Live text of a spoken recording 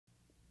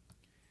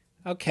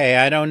Okay,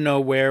 I don't know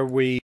where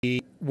we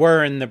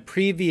were in the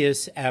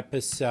previous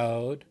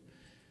episode,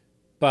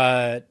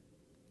 but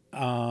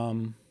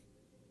um,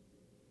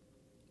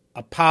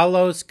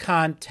 Apollo's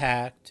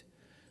contact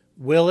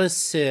will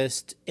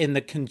assist in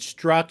the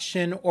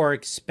construction or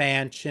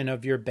expansion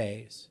of your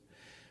base.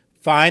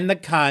 Find the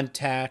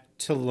contact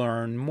to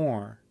learn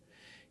more.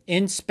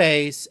 In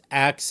space,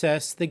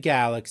 access the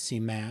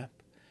galaxy map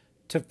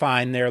to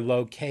find their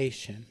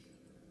location.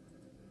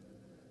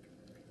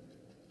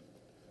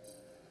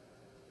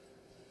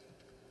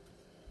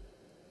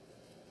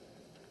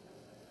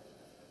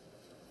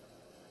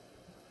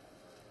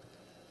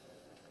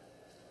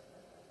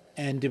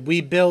 And did we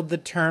build the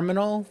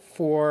terminal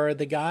for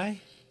the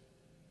guy?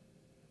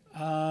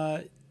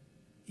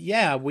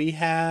 Yeah, we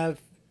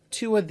have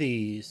 2 of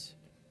these.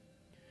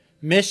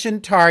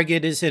 Mission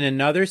target is in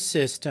another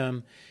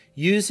system.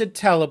 Use a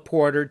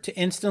teleporter to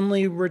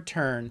instantly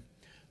return.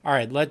 All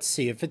right, let's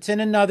see. If it's in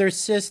another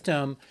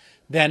system,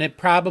 then it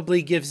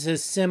probably gives a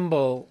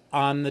symbol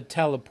on the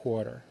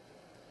teleporter.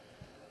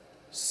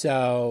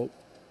 So,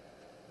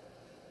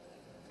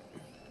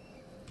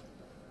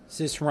 is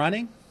this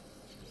running?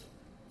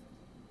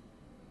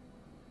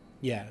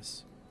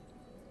 Yes.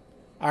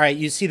 All right,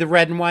 you see the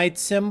red and white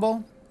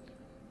symbol?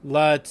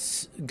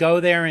 Let's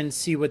go there and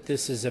see what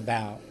this is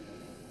about.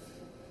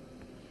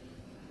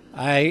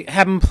 I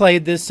haven't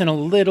played this in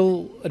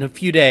a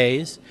few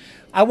days.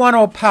 I want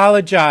to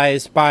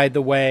apologize, by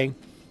the way.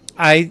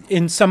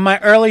 In some of my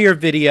earlier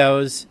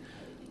videos,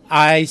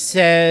 I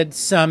said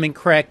some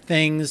incorrect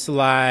things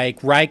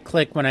like right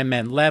click when I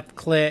meant left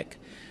click.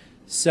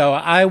 So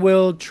I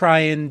will try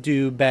and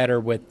do better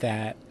with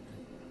that.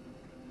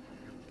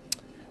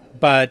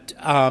 But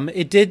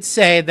it did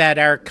say that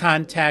our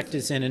contact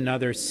is in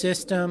another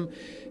system,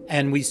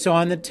 and we saw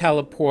on the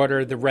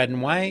teleporter the red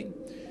and white.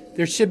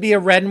 There should be a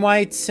red and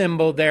white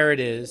symbol, there it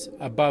is,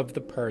 above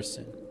the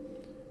person.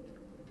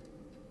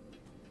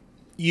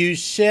 Use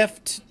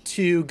shift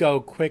to go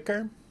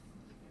quicker.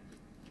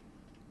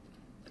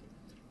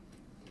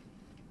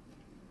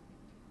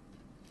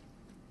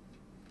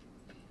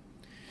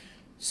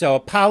 So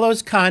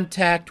Apollo's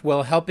contact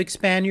will help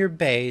expand your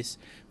base.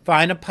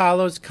 Find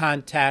Apollo's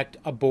contact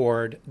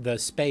aboard the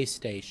space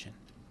station.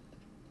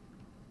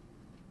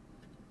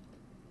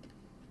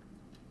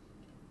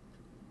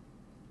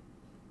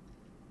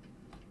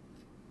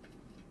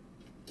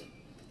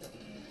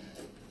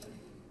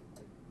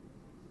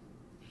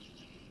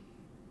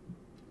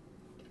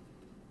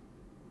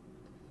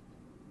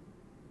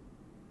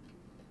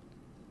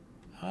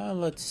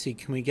 Let's see,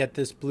 can we get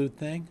this blue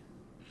thing?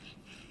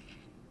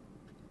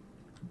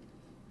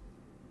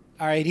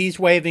 All right, he's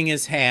waving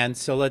his hand,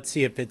 so let's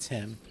see if it's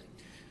him.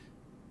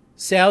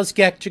 Sales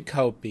Gek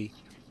Jacopi.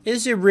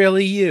 Is it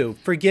really you?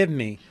 Forgive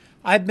me.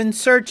 I've been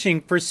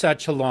searching for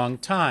such a long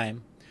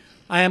time.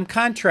 I am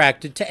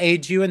contracted to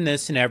aid you in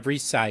this and every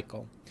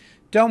cycle.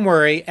 Don't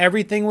worry,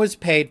 everything was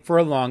paid for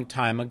a long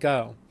time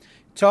ago.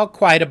 It's all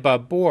quite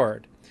above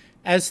board.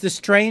 As the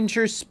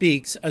stranger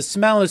speaks, a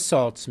smell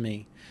assaults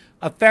me.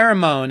 A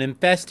pheromone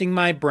infesting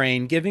my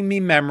brain, giving me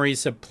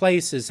memories of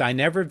places I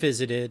never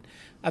visited,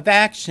 of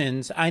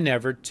actions I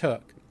never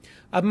took,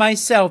 of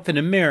myself in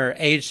a mirror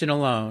aged and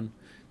alone.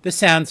 This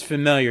sounds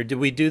familiar. Did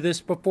we do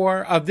this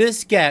before? Of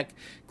this Gek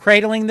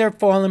cradling their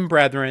fallen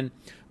brethren,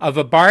 of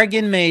a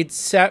bargain made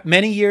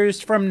many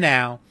years from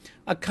now,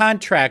 a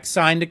contract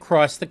signed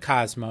across the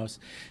cosmos.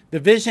 The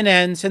vision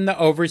ends and the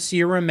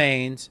overseer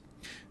remains.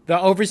 The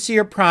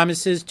overseer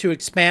promises to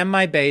expand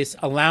my base,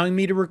 allowing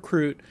me to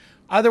recruit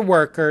other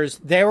workers.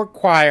 They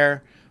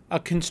require a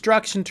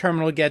construction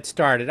terminal to get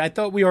started. I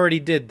thought we already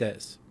did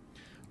this.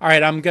 All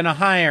right, I'm going to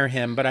hire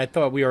him, but I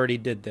thought we already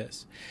did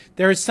this.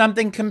 There is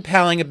something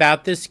compelling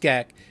about this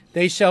Gek.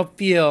 They shall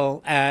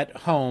feel at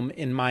home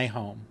in my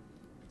home.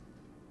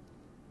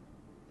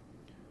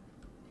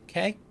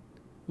 Okay,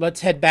 let's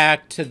head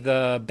back to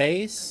the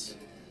base.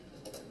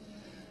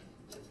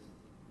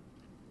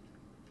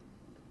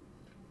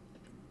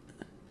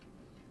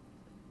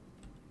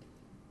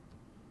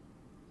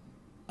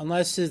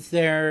 Unless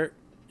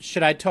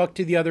should I talk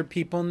to the other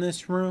people in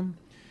this room?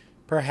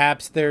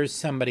 Perhaps there's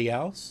somebody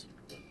else.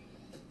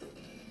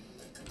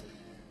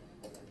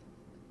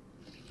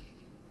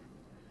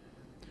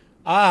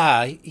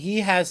 Ah,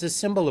 he has a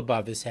symbol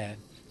above his head.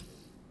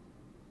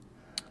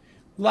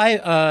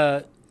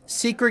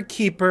 Secret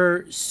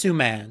Keeper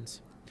Sumans.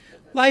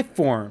 Life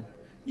form.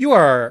 You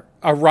are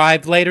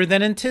arrived later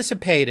than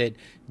anticipated.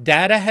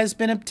 Data has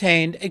been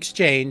obtained,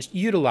 exchanged,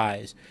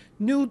 utilized.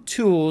 New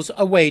tools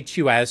await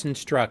you as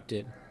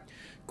instructed.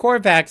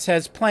 Korvax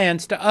has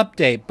plans to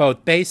update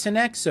both base and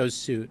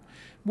exosuit.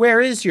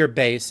 Where is your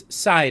base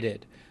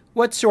sited?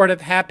 What sort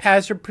of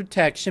haphazard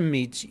protection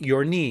meets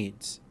your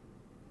needs?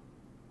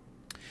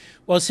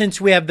 Well, since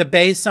we have the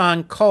base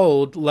on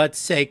cold, let's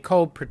say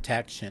cold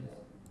protection.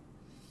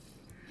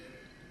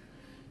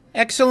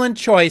 Excellent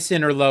choice,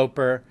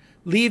 interloper.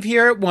 Leave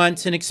here at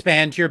once and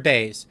expand your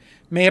base.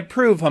 May it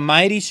prove a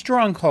mighty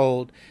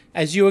stronghold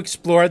as you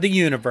explore the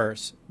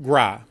universe.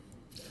 Gra.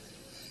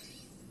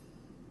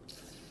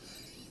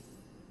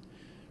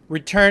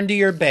 Return to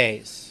your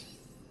base.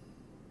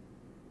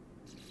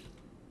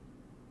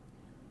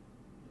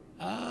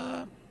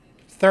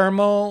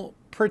 Thermal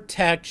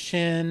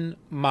protection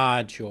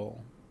module.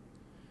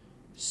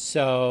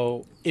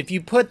 So if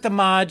you put the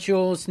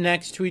modules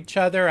next to each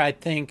other, I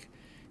think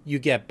you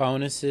get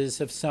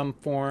bonuses of some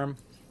form.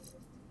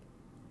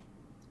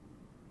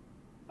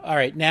 All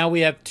right, now we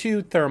have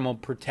 2 thermal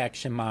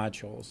protection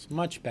modules.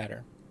 Much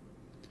better.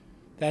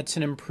 That's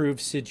an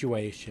improved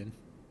situation.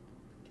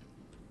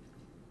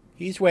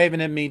 He's waving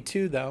at me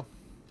too, though.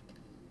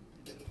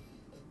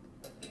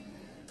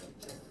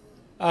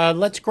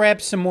 Let's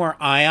grab some more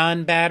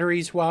ion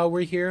batteries while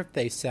we're here, if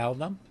they sell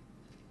them.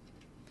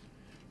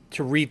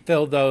 To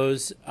refill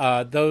those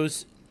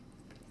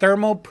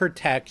thermal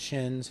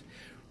protections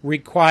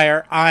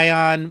require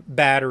ion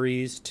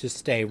batteries to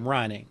stay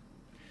running.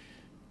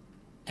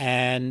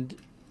 And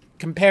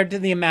compared to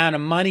the amount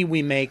of money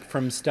we make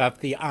from stuff,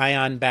 the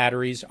ion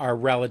batteries are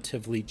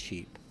relatively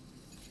cheap.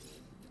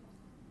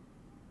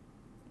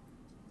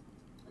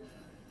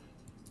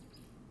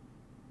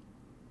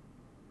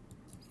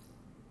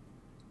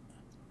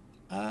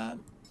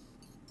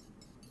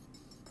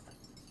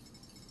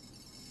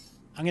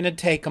 I'm going to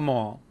take them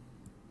all.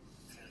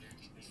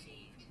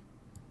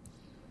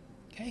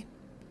 Okay.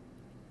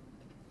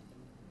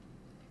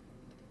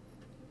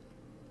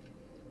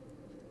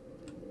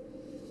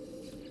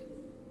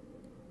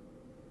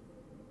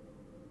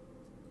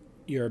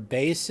 Your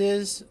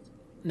bases.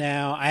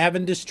 Now, I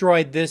haven't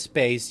destroyed this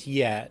base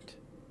yet.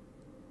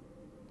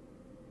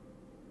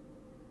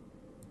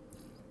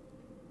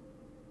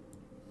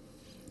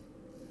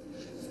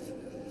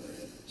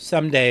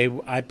 Someday,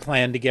 I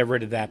plan to get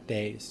rid of that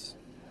base.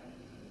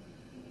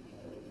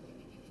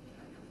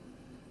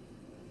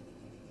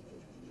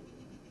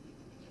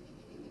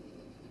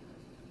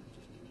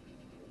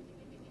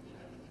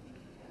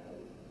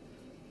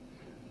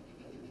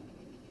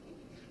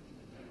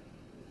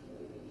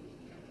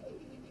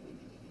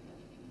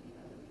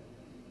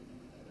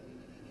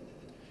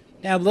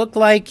 Now, looked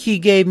like he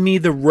gave me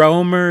the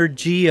Roamer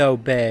Geo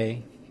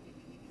Bay.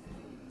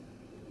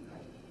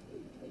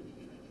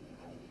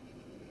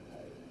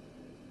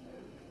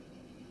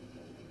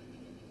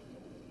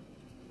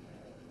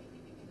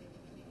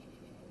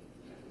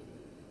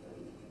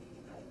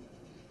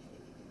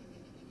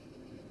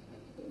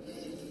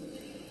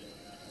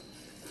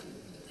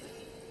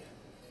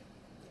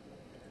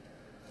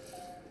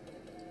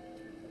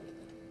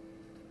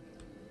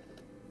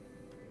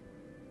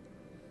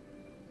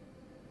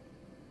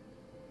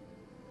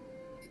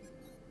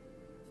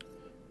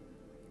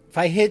 If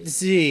I hit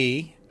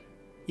Z,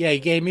 yeah, he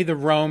gave me the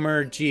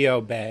Roamer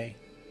Geo Bay.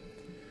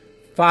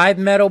 5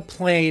 metal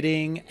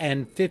plating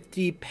and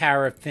 50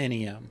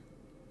 paraffinium.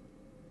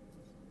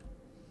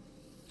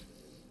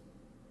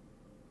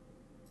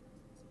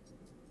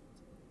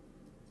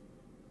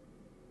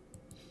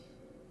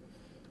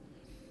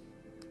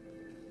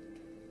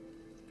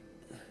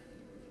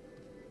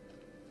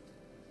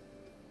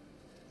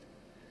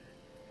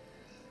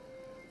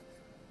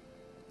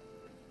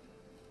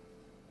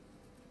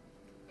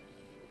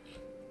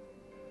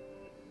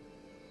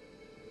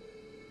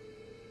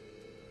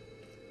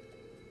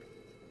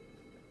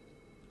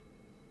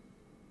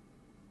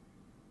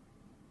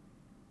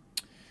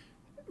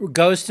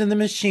 Ghost in the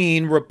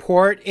Machine,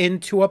 report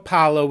into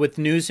Apollo with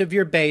news of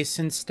your base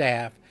and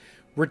staff.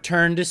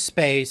 Return to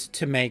space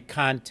to make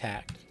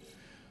contact.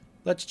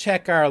 Let's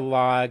check our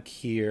log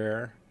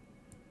here.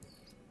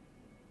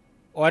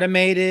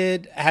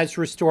 Automated has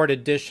restored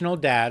additional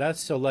data,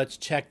 so let's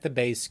check the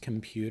base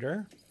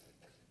computer.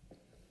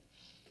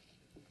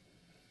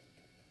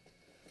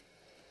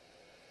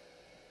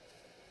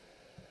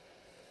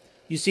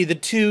 You see the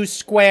 2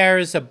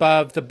 squares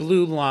above the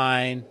blue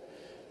line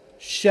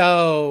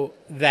show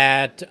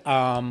that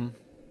I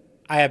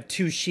have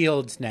 2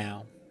 shields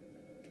now.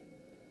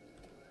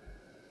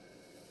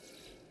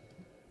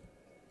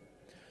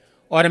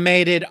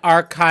 Automated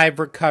archive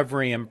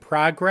recovery in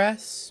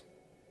progress.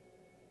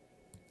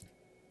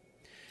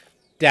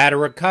 Data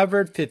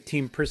recovered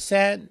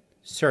 15%.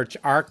 Search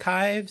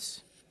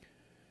archives.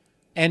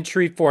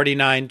 Entry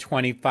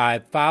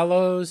 4925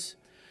 follows.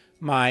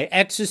 My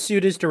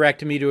exosuit is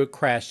directing me to a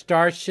crashed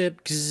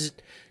starship.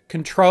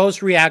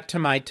 Controls react to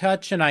my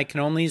touch, and I can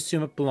only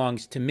assume it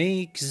belongs to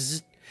me.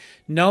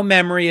 No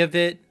memory of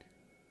it.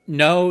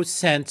 No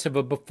sense of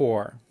a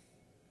before.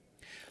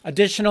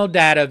 Additional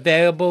data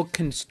available.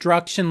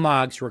 Construction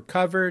logs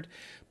recovered.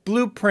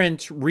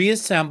 Blueprints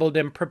reassembled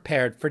and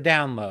prepared for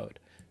download.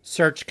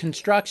 Search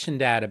construction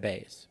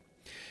database.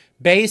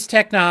 Base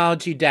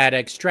technology data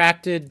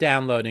extracted.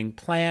 Downloading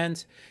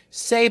plans.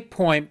 Save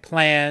point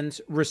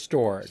plans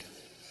restored.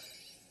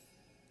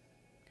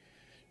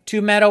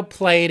 2 metal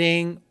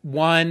plating,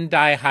 1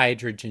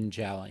 dihydrogen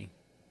jelly.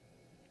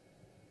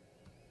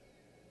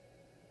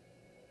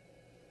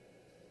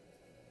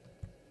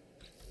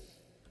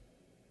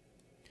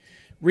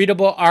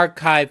 Readable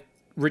archive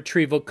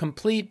retrieval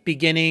complete,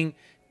 beginning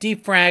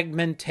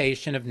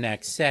defragmentation of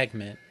next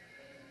segment.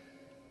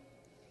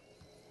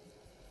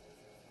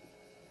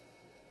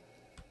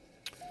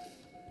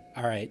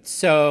 All right,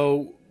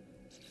 so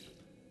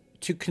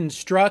to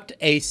construct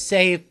a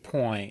save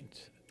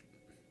point,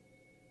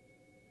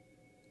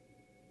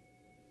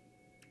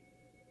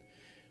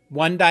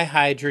 1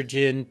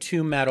 dihydrogen,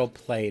 2 metal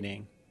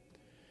plating.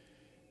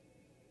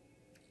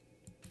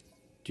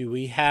 Do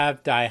we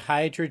have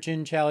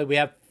dihydrogen jelly? We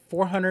have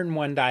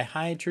 401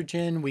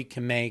 dihydrogen. We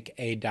can make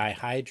a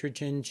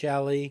dihydrogen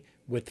jelly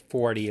with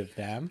 40 of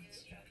them.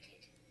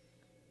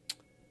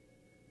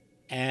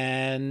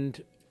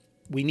 And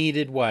we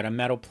needed what? A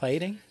metal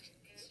plating?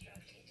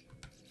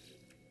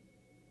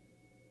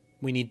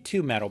 We need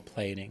 2 metal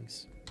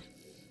platings.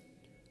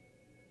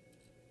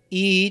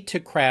 E to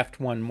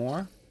craft 1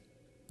 more.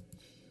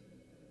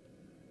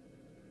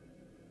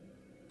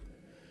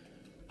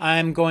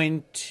 I'm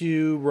going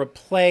to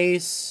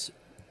replace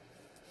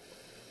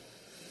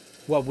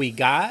what we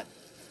got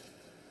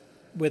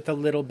with a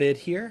little bit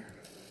here.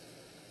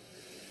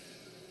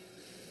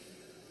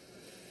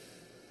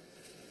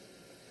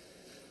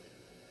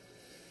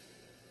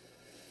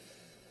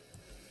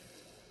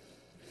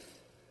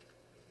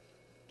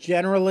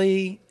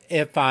 Generally,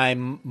 if I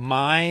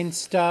mine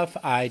stuff,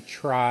 I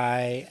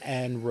try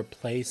and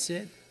replace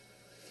it.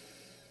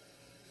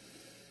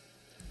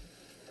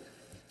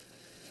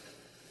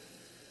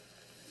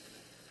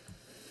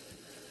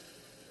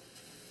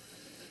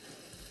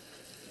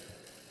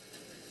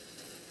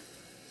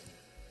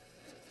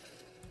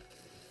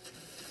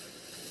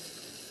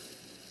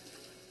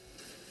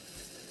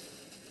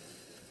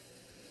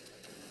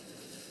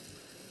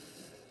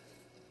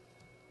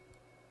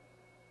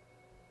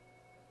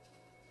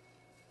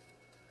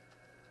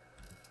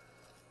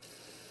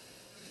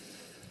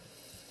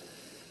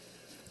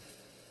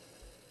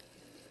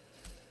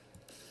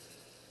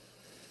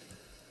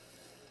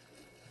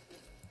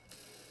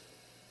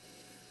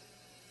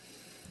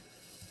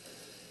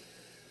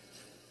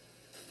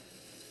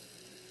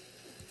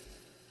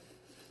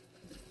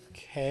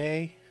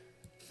 Okay.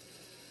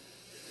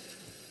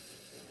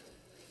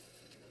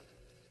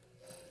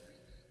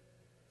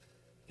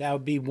 That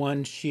would be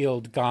 1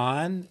 shield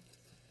gone.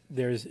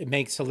 It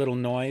makes a little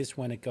noise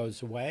when it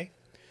goes away.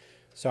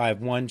 So I have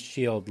 1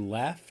 shield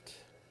left.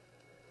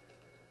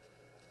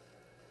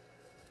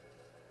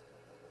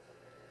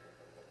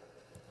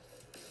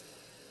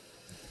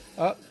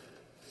 Oh.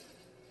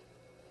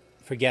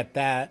 Forget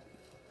that.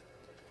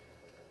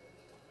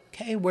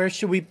 Okay, where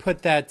should we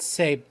put that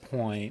save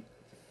point?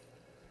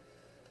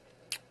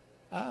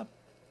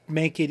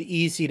 Make it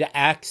easy to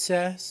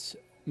access,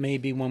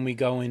 maybe when we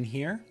go in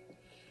here.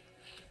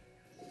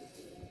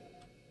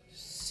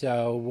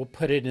 So we'll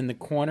put it in the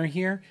corner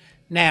here.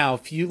 Now,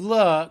 if you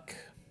look,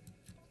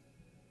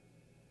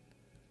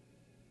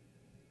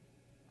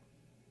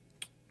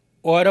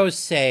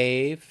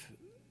 autosave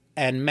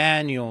and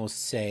manual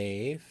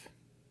save.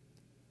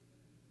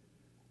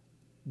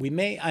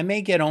 I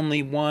may get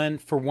only 1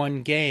 for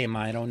 1 game.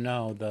 I don't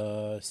know,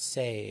 the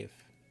save.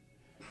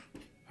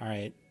 All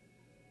right.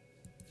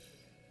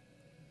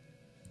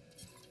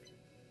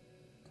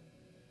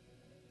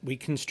 We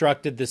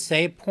constructed the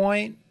save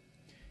point.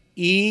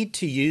 E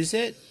to use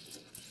it.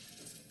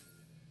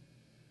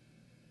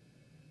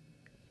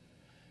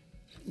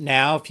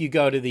 Now, if you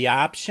go to the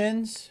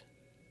options,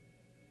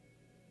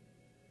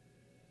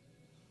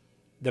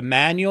 the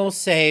manual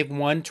save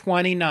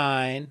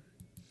 129,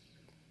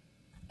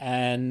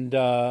 and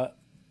that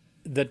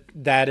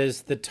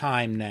is the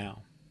time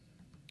now.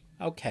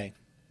 Okay.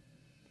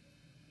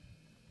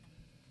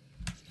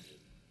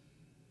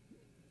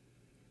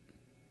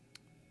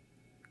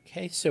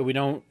 Okay, so we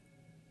don't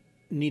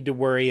need to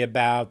worry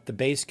about the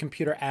base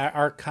computer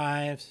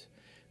archives.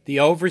 The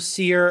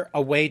overseer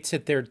awaits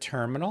at their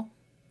terminal.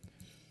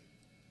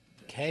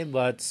 Okay,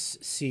 let's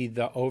see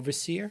the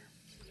overseer.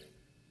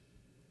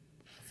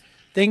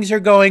 Things are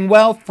going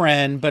well,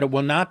 friend, but it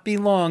will not be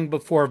long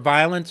before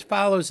violence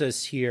follows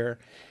us here.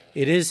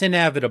 It is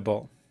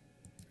inevitable.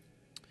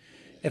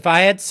 If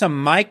I had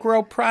some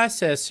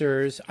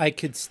microprocessors, I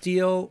could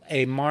steal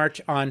a march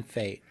on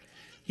fate.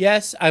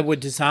 Yes, I would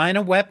design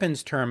a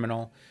weapons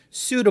terminal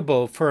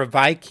suitable for a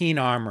Viking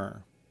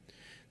armor.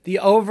 The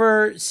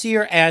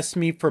overseer asked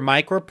me for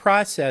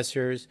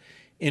microprocessors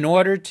in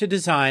order to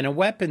design a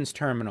weapons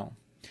terminal.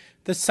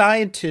 The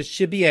scientist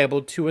should be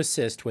able to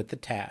assist with the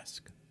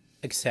task.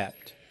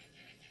 Accept.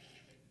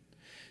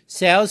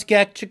 Sales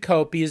Gek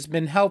Jacoby has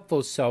been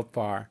helpful so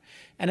far,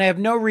 and I have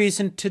no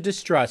reason to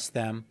distrust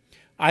them.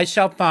 I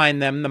shall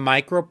find them the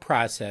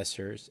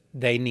microprocessors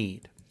they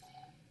need.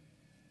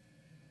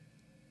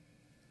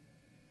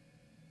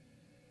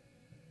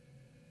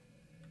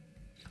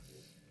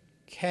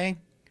 Okay.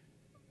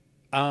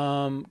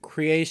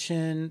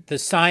 Creation. The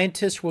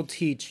scientist will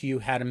teach you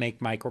how to make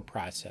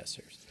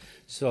microprocessors.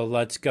 So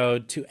let's go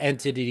to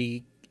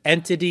entity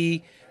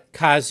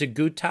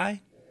Kazagutai.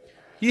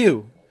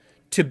 You,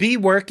 to be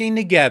working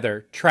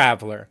together,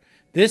 traveler.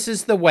 This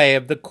is the way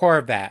of the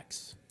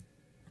Korvax.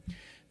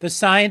 The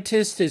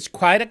scientist is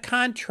quite a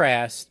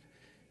contrast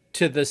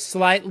to the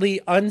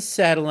slightly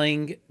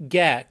unsettling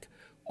Gek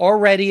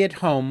already at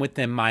home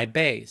within my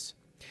base.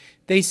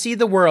 They see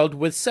the world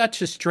with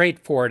such a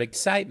straightforward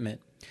excitement.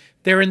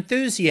 Their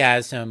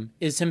enthusiasm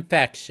is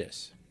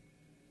infectious.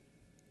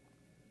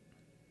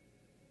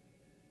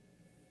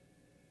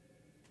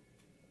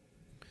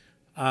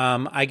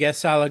 I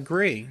guess I'll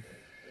agree.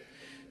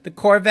 The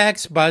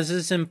Korvax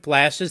buzzes and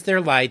flashes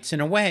their lights in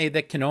a way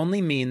that can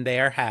only mean they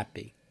are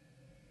happy.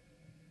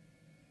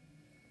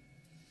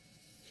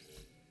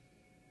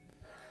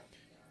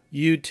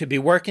 You to be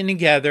working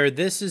together,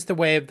 this is the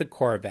way of the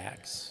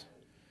Korvax.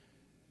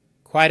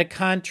 Quite a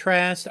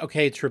contrast.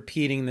 Okay, it's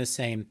repeating the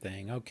same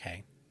thing.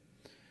 Okay.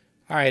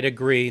 All right,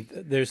 agree.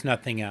 There's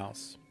nothing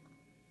else.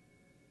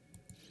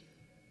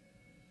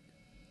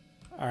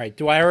 All right,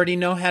 do I already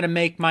know how to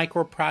make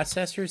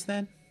microprocessors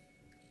then?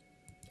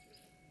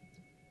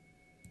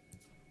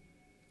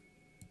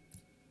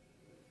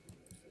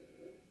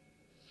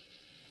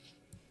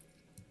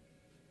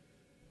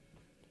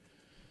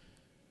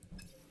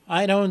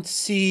 I don't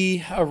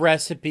see a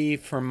recipe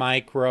for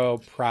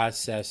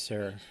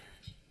microprocessor.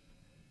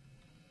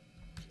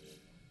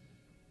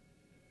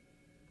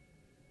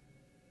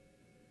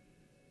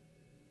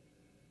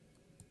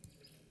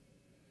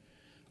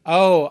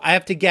 Oh, I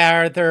have to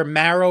gather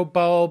marrow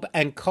bulb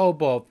and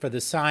cobalt for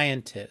the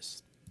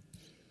scientist,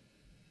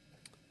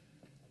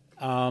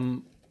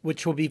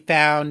 which will be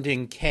found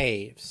in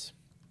caves.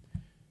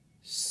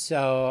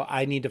 So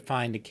I need to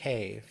find a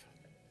cave.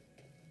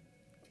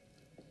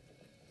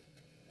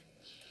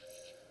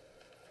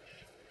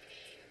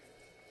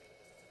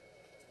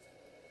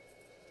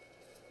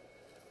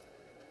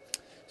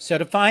 So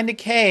to find a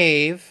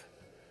cave,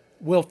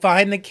 we'll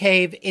find the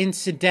cave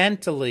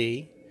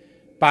incidentally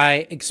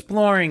by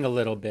exploring a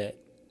little bit.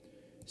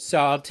 So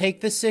I'll take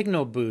the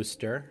signal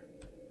booster,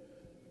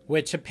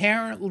 which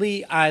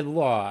apparently I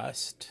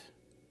lost.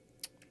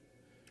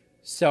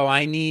 So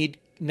I need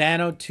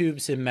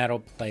nanotubes and metal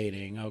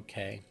plating.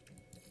 Okay.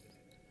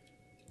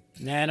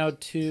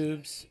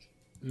 Nanotubes,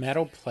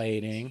 metal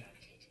plating,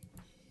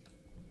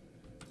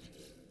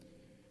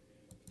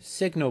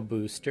 signal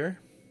booster.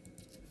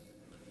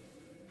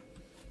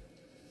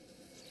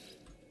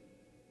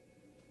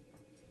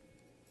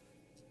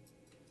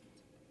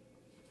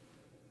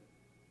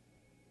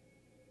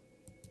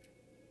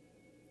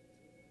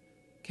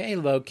 Okay,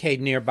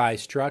 locate nearby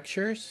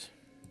structures.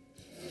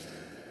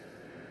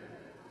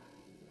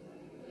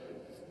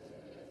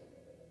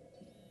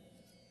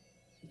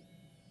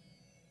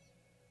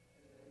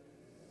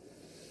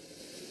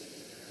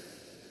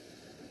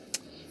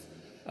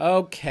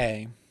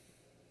 Okay.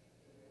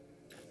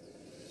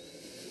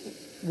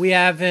 We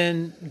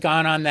haven't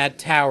gone on that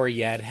tower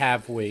yet,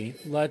 have we?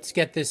 Let's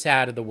get this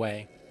out of the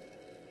way.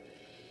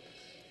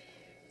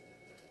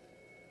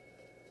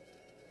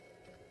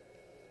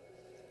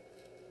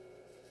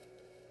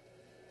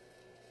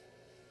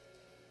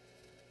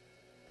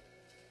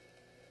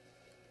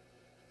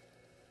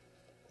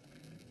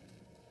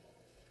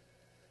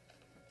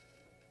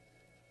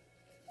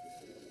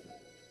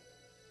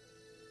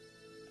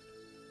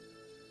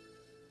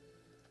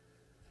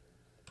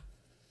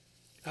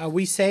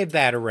 We saved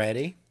that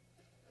already.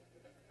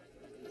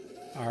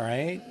 All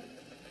right.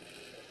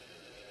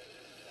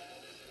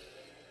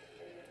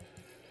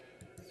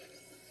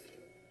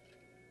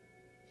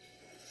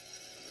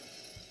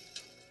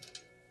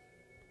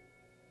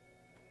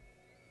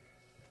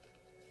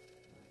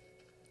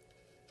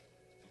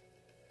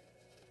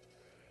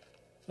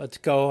 Let's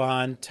go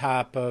on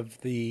top of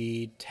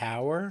the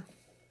tower.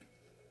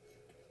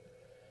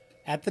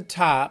 At the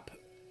top,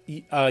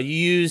 you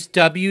use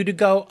W to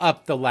go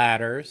up the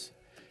ladders,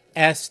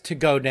 S to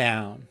go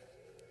down.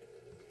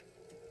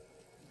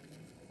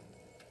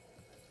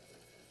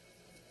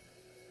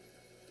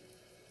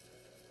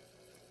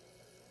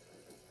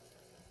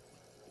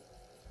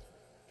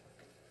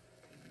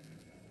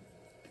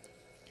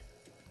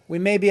 We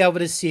may be able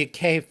to see a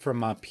cave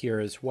from up here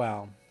as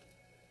well.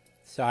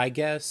 So I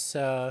guess,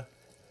 now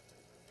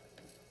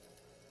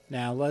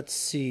let's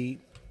see,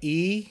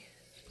 E.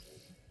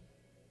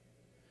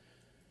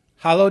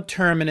 Hollow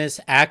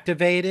terminus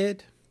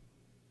activated.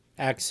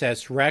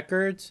 Access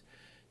records.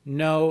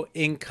 No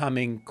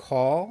incoming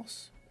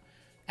calls.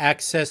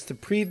 Access the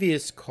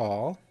previous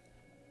call.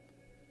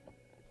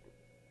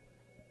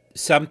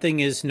 Something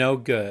is no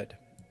good.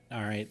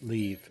 All right,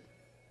 leave.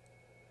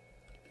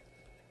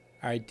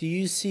 All right, do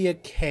you see a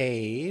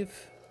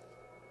cave?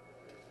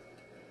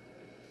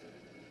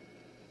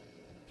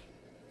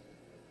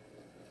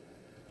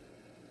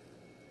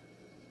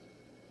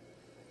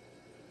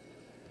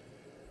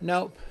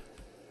 Nope.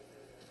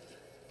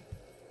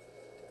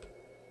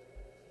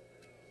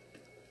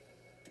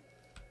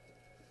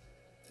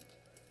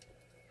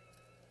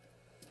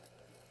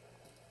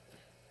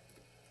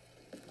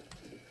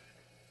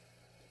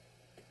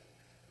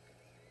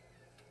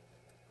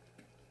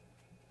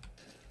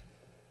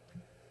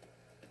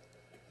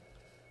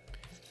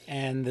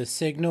 And the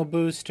signal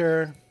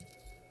booster.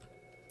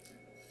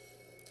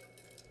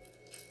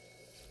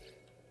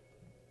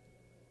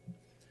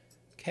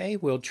 Okay,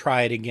 we'll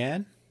try it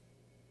again.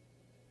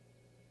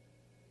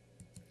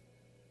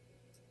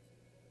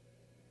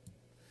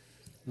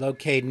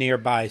 Locate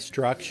nearby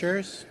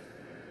structures.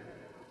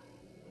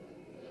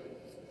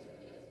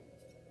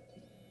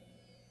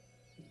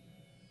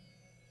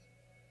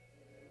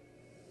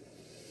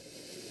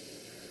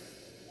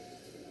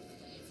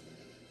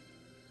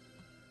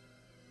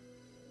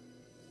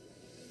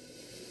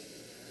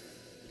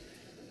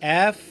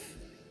 F,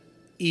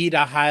 E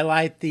to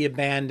highlight the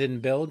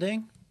abandoned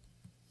building.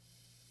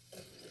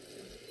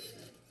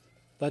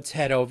 Let's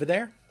head over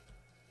there.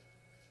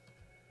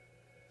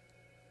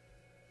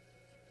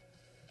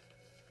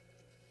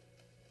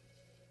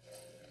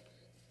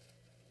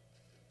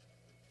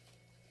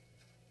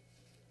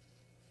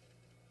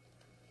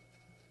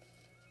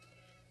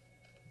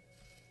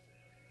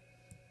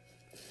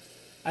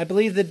 I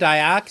believe the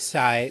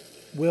dioxide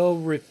will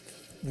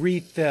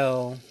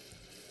refill.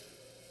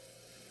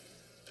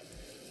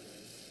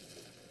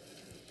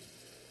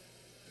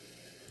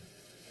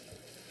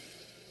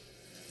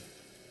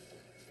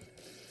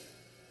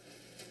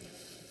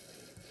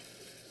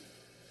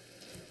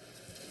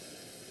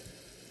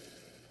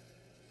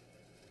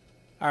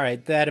 All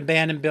right, that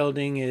abandoned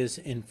building is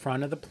in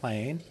front of the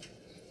plane.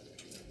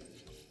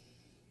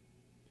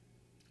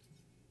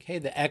 Okay,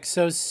 the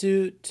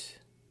exosuit.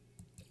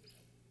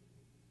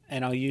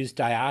 And I'll use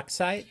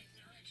dioxide.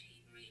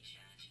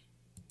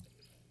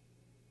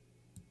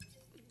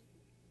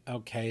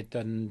 Okay, it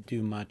doesn't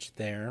do much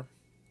there.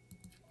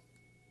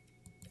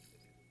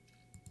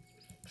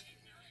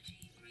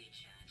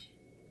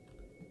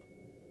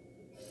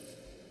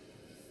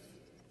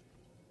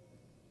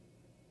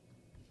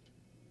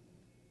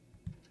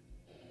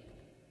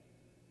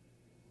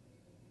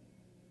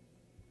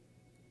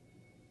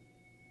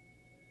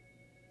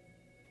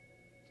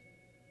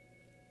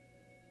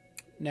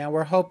 Now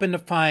we're hoping to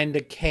find a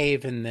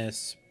cave in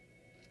this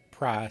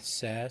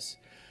process.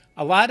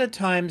 A lot of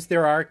times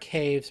there are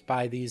caves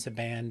by these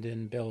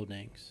abandoned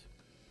buildings.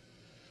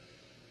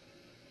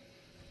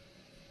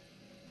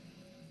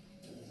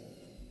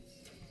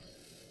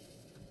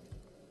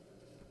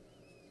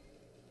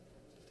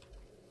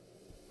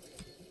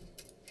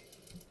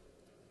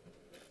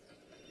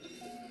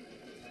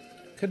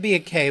 Could be a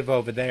cave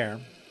over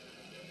there.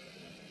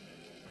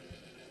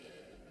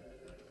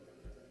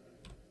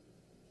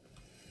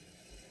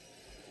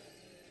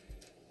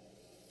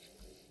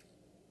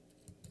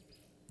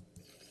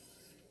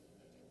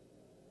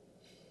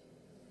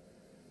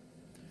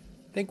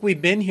 I think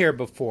we've been here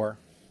before.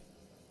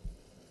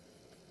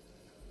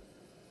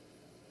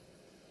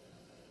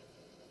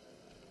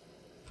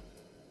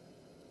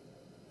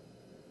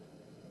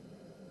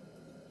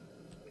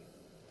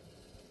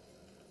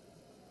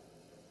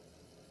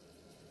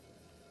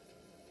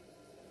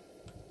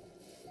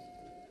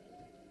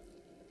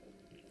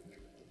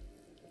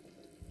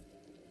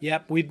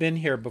 Yep, we've been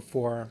here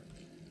before,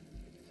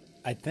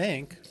 I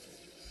think.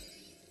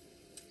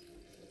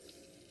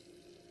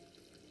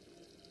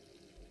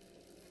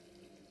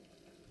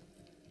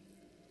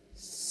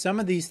 Some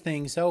of these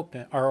things are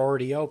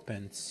already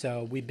open,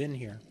 so we've been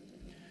here.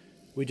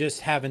 We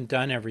just haven't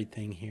done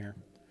everything here.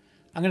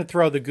 I'm going to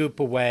throw the goop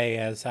away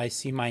as I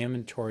see my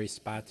inventory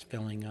spots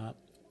filling up.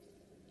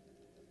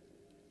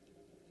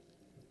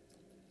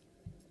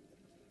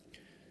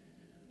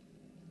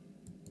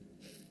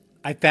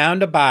 I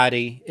found a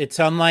body. It's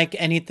unlike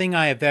anything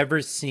I have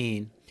ever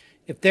seen.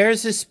 If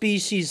there's a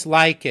species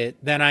like it,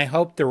 then I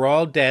hope they're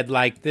all dead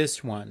like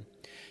this one.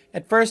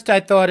 At first I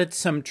thought it's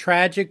some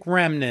tragic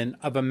remnant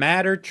of a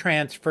matter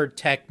transfer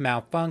tech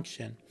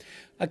malfunction.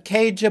 A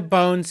cage of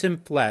bones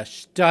and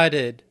flesh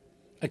studded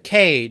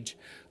with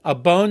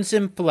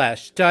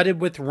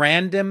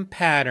random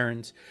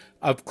patterns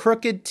of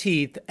crooked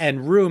teeth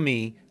and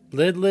roomy,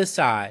 lidless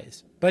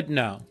eyes. But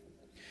no.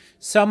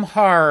 Some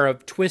horror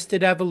of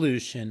twisted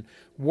evolution,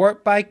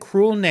 warped by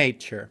cruel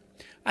nature.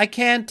 I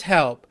can't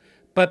help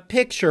but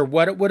picture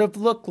what it would have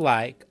looked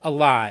like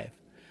alive.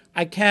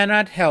 I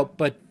cannot help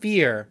but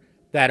fear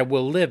that it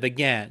will live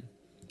again.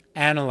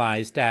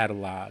 Analyze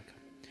data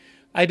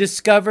I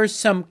discover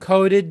something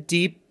coded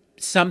deep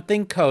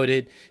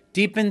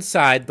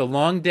inside the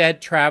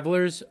long-dead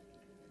traveler's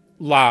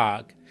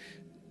log.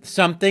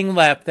 Something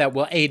left that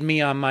will aid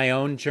me on my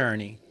own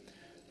journey.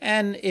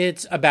 And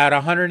it's about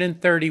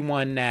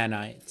 131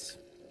 nanites.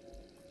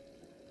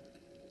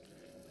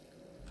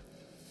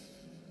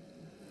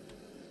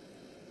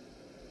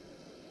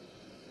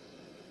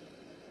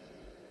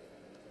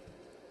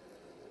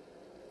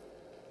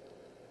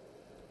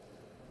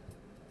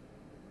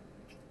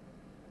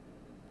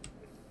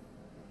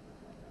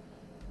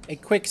 A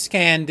quick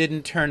scan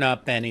didn't turn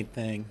up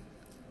anything.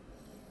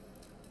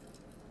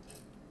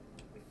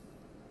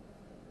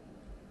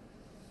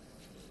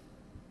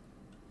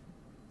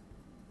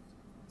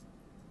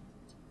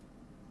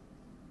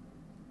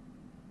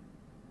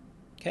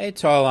 Okay,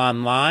 it's all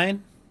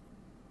online.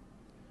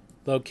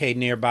 Locate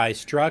nearby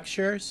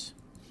structures.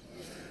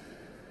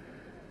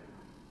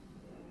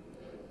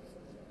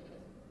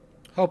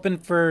 Hoping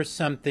for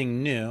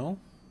something new.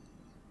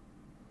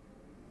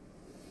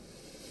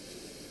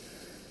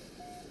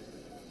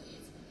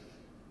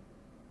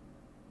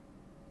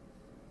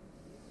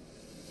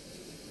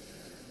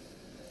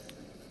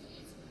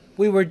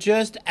 We were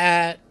just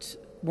at...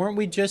 Weren't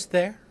we just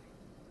there?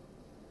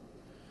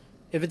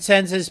 If it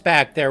sends us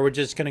back there, we're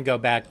just going to go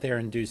back there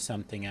and do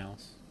something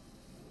else.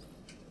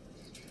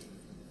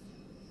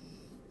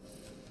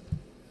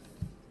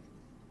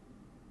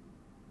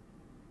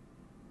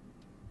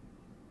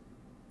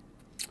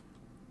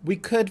 We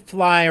could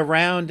fly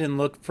around and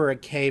look for a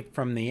cave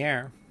from the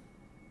air.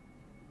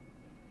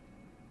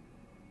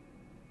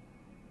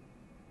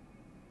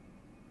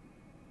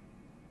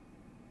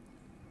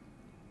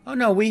 Oh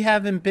no, we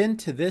haven't been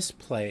to this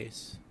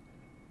place.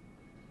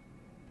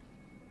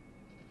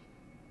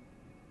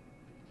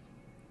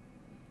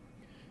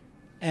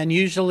 And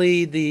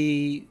usually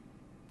the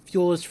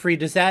fuel is free.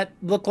 Does that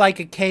look like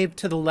a cave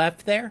to the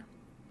left there?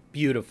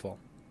 Beautiful.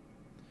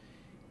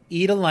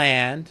 E to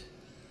land.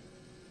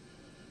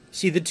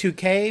 See the two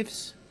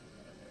caves?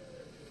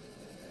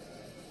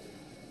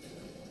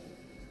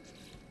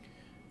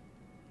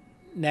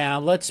 Now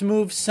let's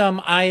move some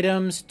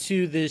items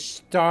to the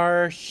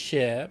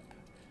starship.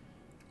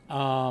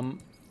 I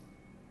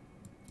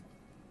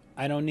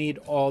don't need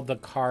all the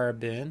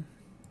carbon.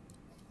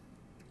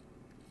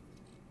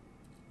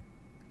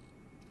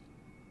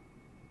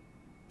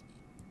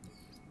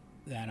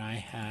 That I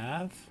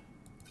have.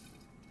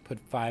 Put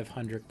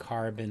 500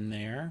 carbon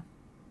there.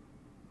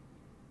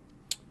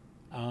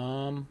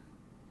 The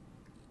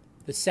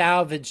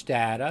salvage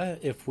data,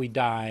 if we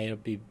die, it'll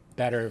be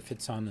better if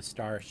it's on the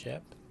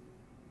starship.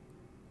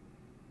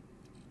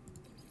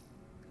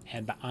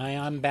 And the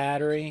ion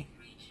battery.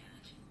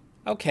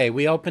 Okay,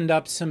 we opened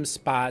up some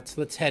spots.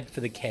 Let's head for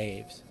the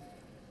caves,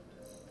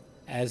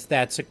 as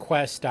that's a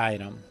quest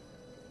item.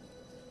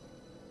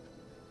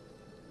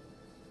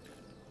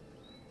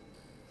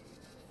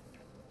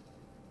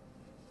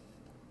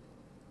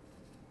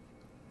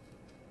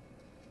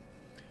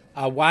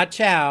 Watch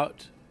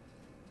out.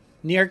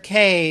 Near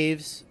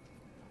caves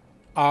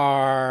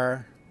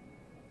are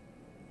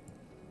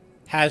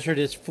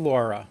hazardous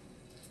flora.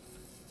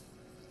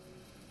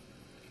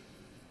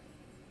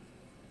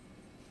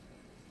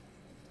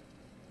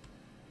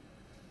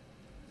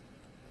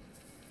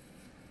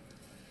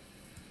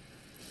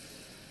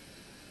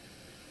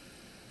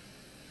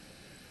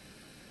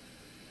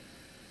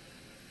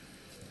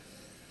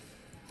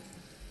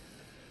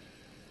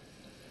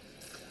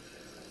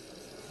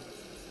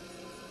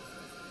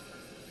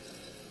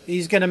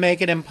 He's going to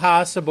make it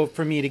impossible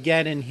for me to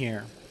get in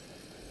here.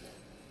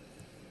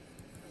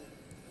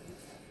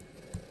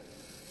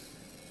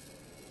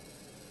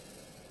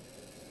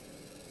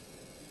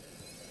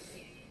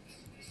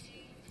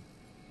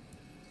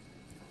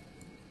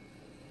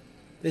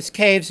 This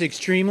cave's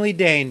extremely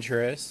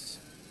dangerous.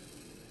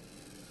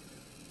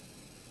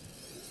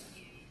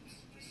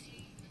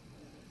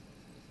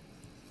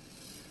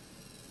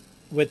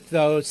 With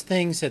those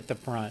things at the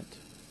front.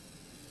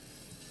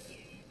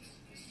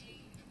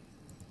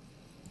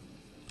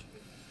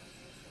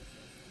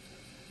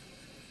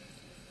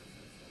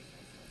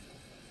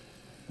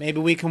 Maybe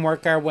we can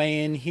work our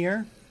way in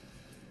here.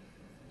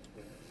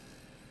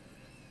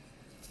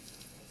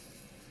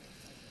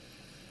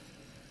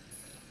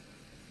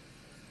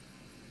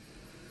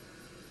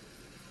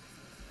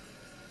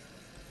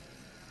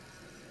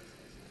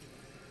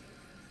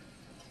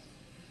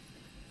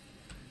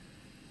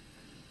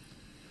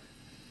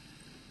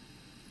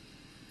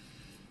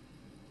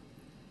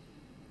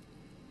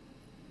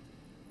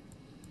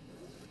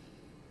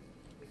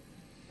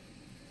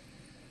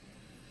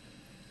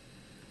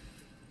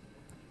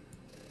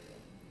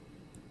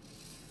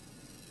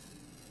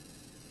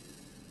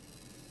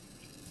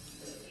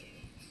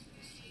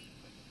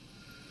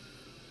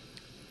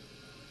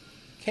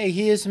 Okay,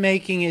 he is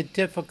making it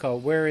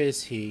difficult. Where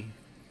is he?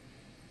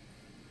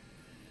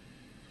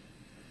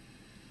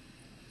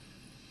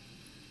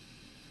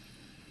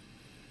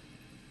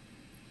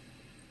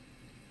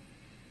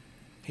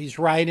 He's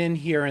right in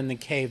here in the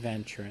cave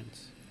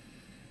entrance.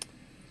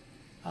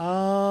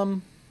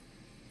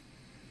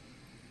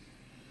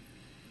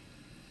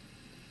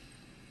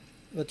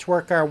 Let's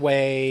work our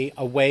way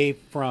away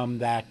from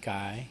that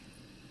guy.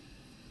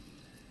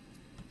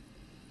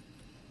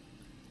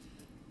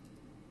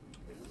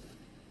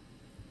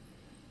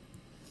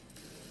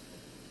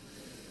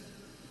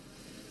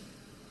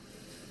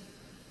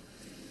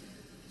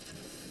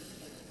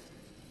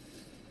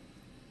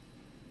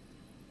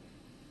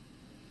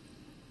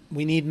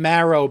 We need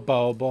marrow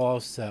bulb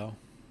also.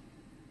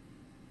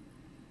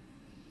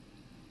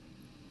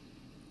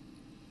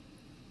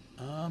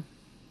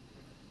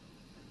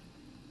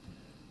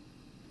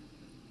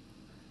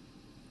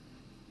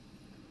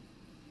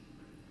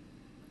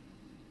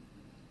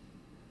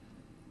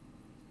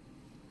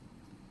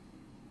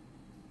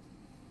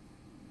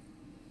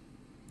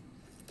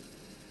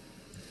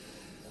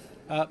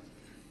 Up.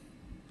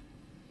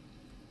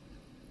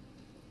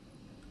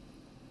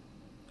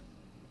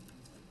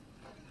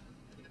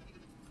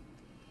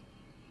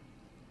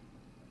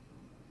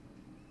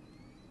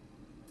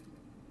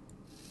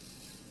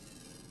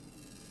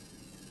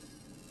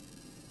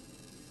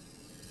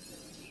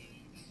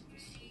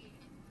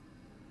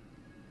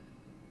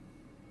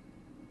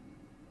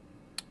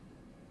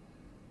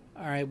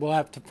 Alright, we'll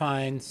have to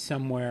find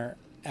somewhere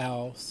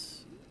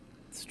else.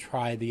 Let's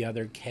try the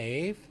other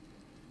cave.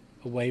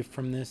 Away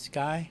from this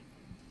guy.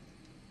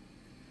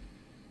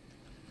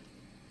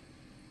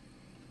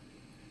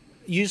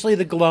 Usually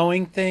the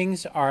glowing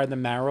things are the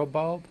marrow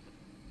bulb.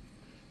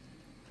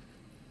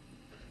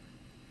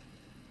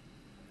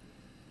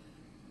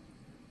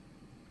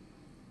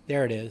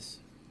 There it is.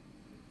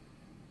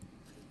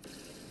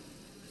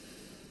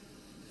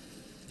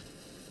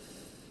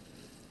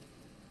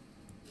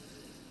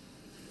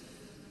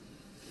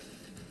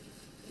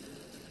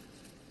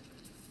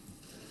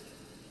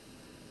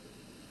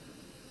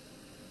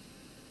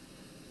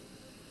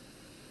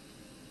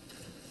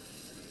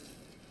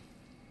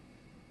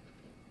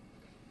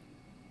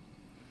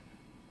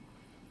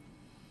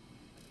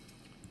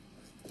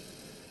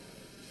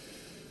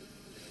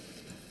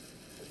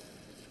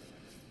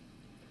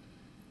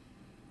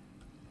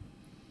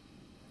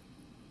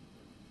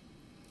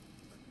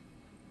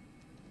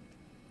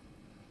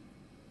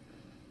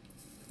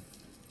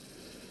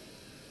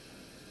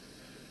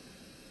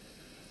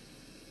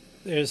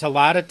 There's a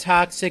lot of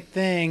toxic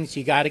things.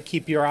 You got to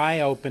keep your eye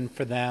open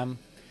for them.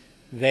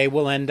 They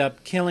will end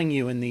up killing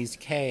you in these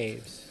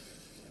caves.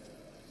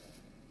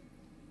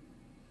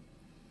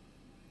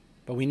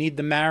 But we need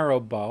the marrow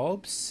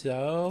bulbs,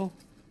 so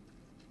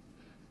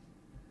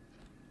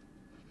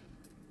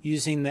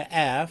using the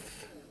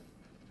F,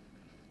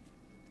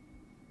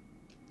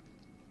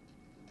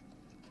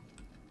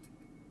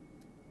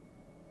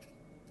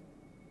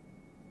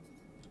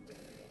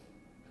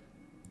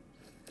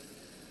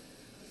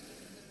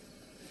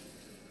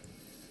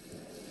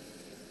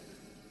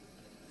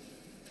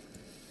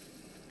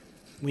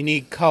 we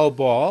need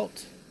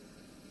cobalt.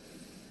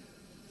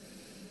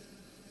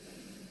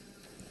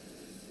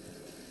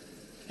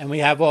 And we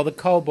have all the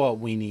cobalt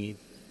we need.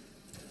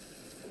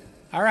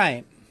 All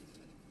right.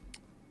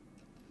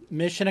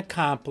 Mission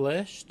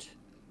accomplished.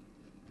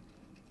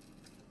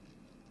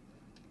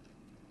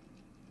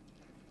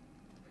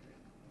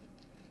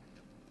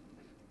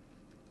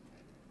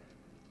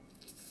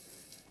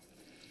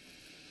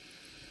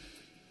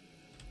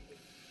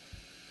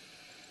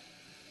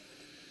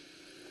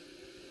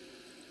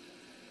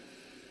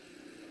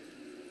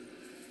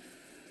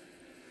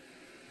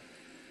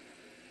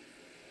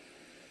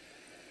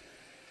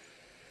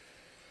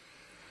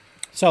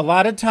 So a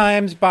lot of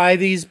times by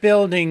these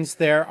buildings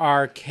there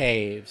are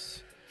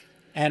caves.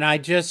 And I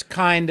just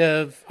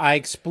I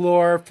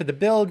explore for the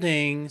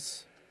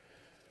buildings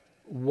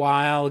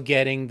while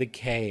getting the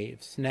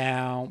caves.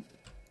 Now,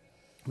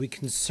 we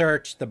can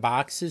search the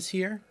boxes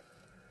here.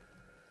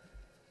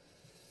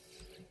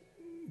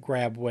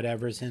 Grab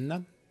whatever's in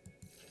them.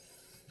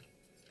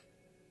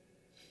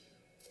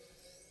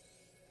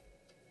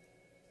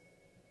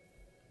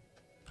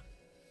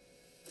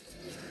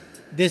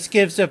 This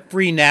gives a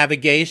free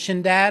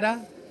navigation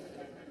data.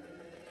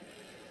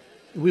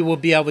 We will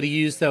be able to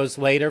use those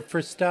later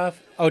for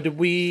stuff. Oh, did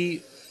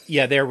we?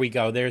 Yeah, there we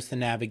go. There's the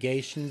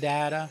navigation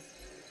data.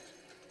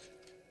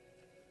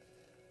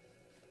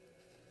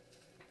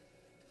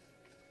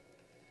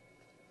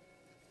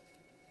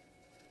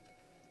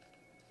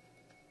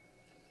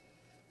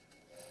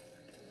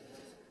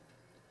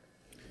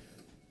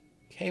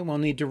 Okay, we'll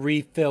need to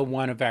refill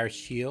one of our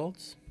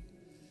shields.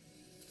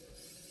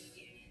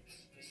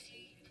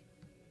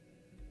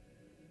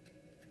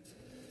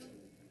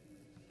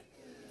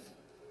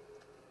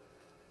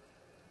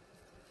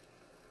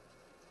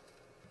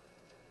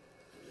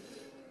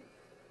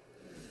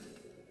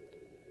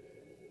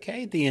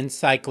 Okay, the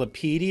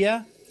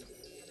encyclopedia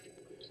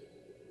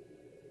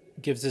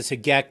gives us a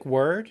GEC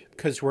word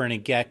because we're in a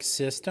GEC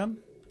system.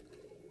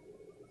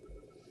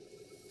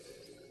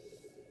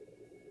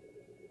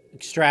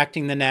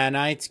 Extracting the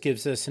nanites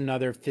gives us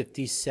another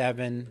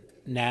 57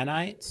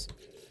 nanites.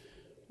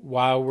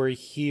 While we're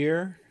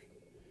here,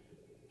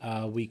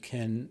 we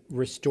can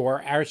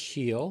restore our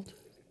shield.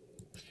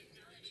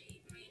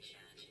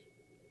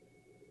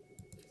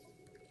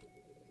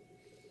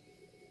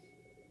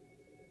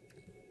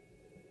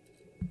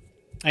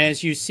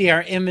 As you see,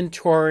 our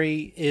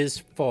inventory is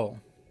full.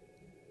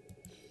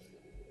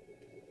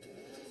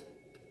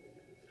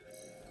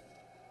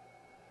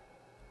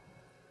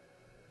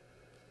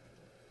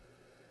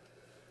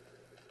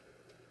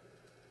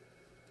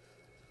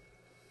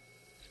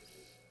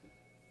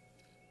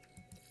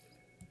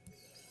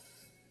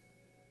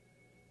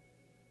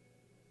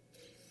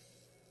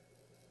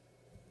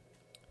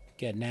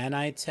 Get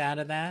nanites out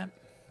of that.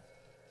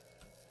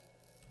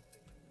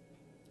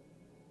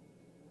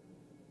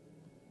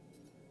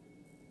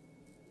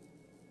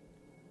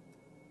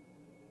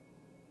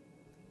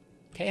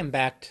 Okay, and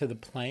back to the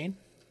plane.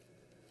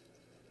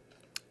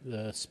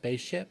 The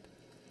spaceship.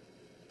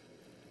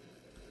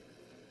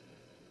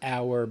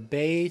 Our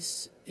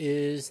base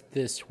is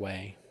this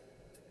way.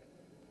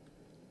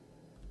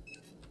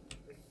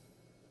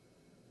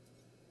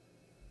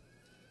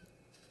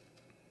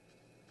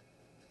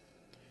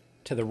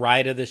 To the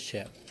right of the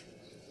ship.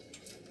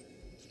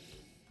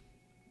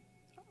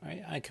 All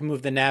right, I can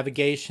move the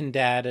navigation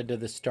data to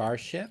the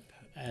starship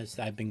as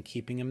I've been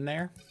keeping them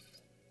there.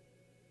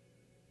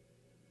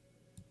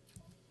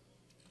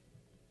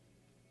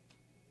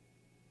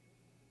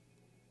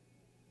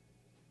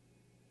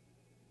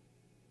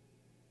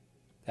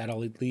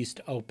 That'll at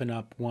least open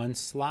up one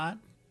slot.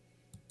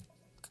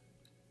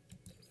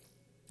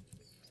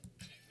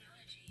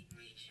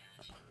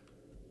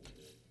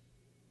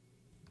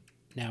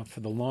 Now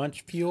for the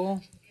launch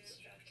fuel.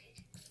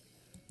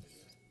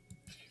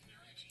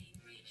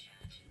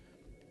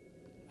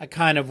 I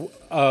kind of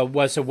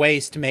was a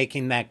waste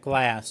making that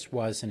glass,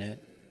 wasn't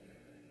it?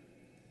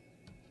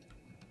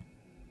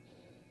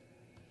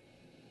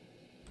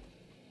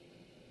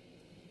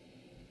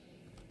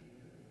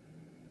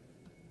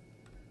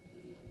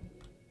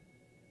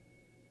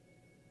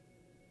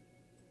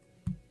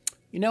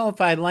 You know,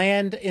 if I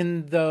land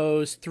in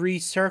those 3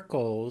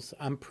 circles,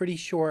 I'm pretty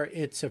sure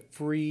it's a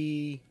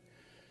free,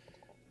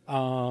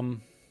 well,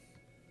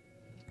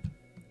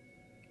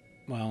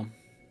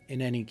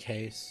 in any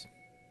case.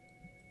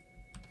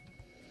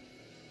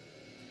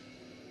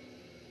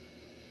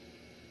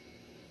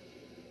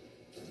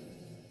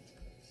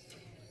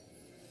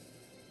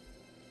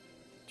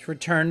 Let's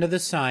return to the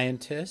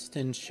scientist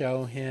and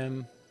show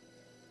him,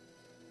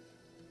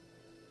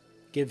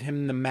 give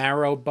him the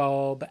marrow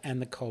bulb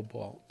and the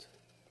cobalt.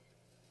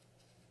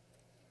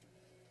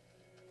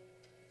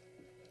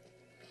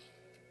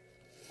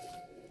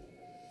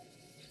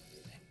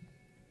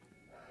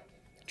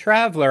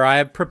 Traveler, I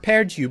have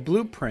prepared you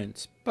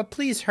blueprints, but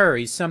please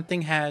hurry,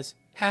 something has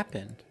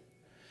happened.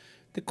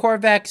 The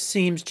Korvax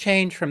seems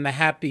changed from the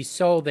happy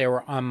soul they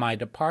were on my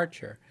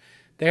departure.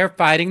 They are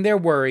fighting their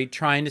worry,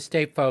 trying to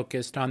stay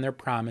focused on their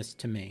promise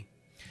to me.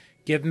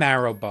 Give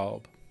marrow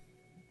bulb.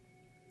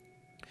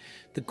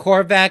 The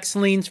Korvax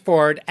leans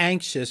forward,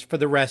 anxious for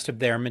the rest of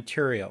their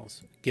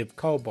materials. Give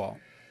cobalt.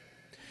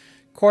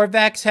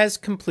 Korvax has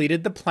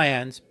completed the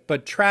plans,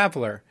 but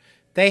Traveler,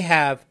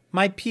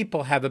 my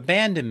people have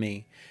abandoned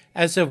me.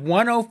 As of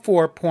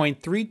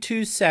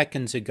 104.32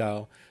 seconds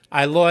ago,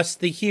 I lost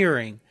the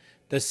hearing,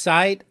 the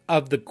sight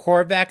of the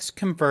Korvax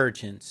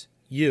convergence.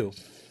 You.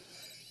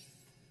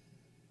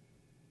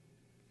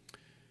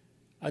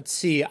 Let's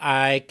see,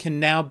 I can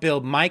now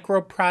build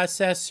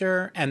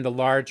microprocessor and the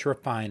large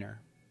refiner.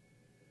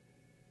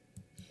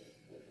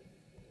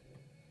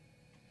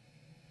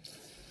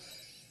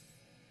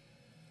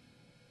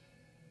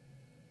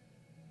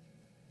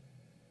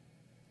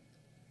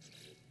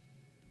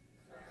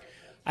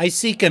 I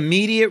seek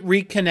immediate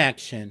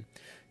reconnection.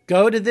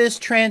 Go to this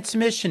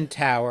transmission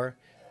tower,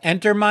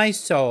 enter my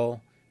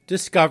soul,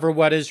 discover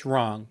what is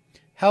wrong.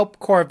 Help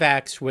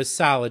Korvax with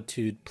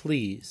solitude,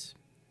 please.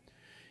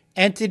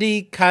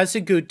 Entity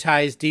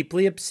Kazagutai is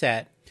deeply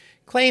upset,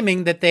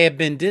 claiming that they have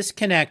been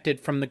disconnected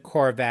from the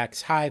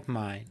Korvax hive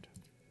mind.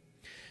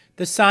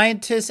 The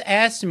scientists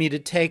asked me to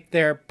take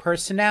their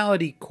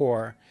personality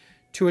core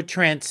to a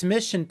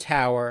transmission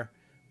tower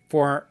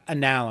for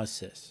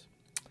analysis.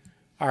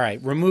 All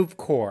right, remove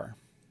core.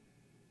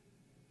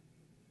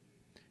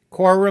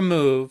 Core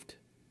removed.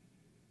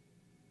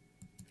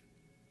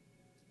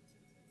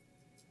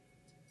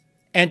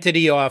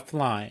 Entity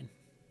offline.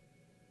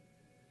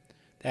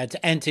 That's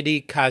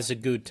entity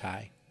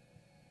Kazagutai.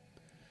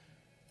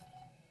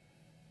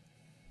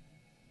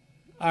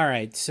 All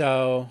right,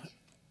 so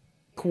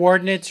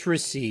coordinates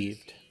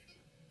received.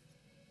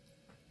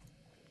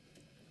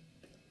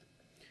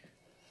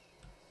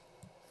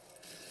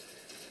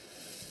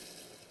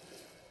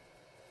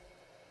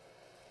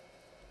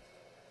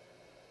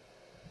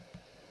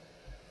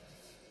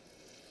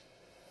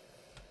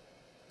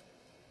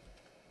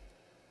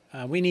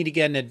 We need to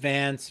get an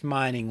advanced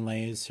mining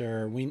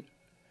laser. We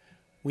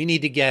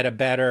need to get a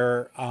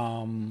better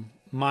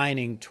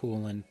mining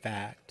tool, in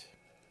fact.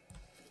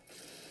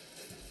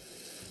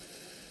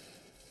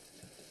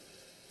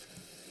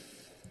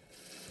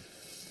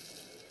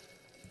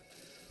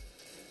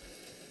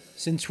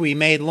 Since we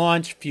made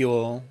launch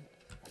fuel,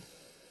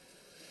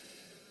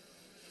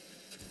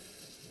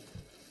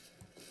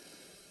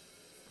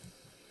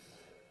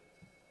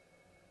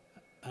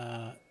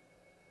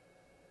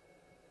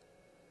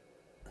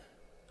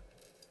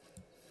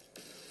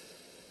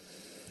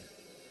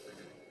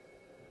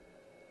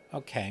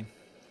 okay.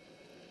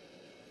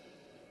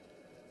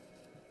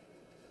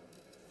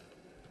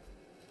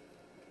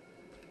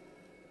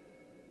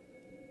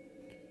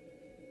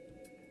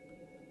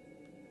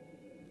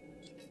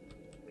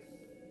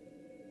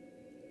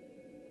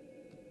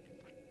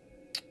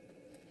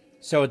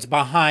 So it's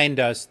behind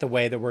us the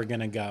way that we're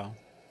going to go.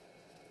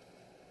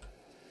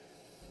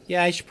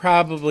 Yeah, I should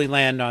probably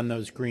land on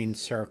those green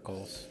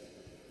circles.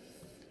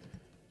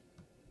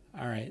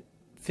 All right.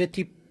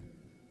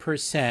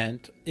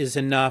 50% is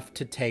enough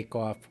to take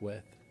off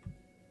with.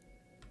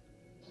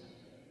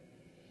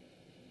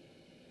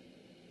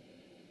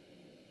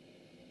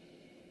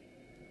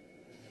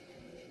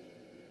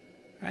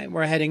 All right,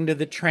 we're heading to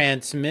the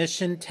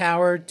transmission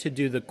tower to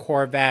do the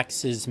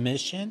Korvax's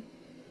mission.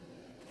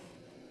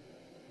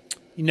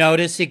 You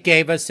notice it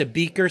gave us a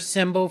beaker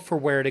symbol for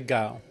where to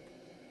go.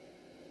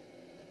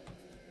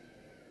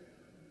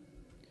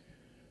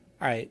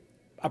 All right,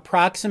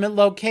 approximate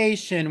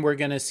location, we're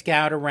going to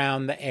scout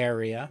around the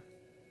area.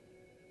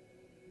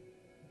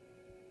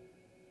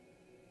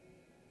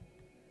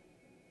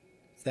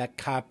 that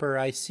copper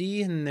I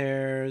see, and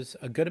there's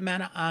a good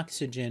amount of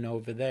oxygen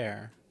over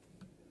there.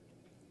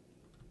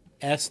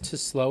 S to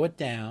slow it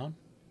down.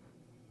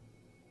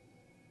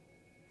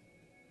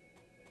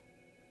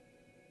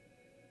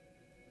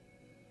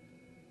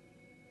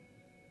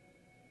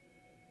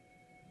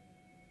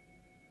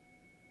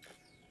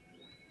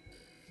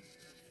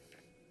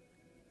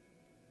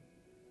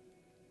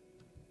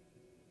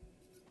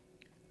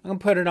 I'm going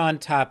to put it on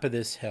top of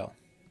this hill.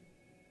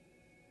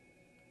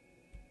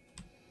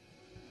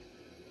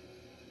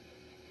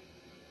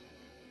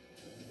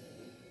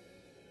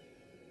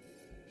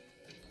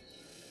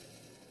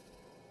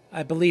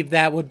 I believe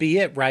that would be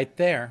it right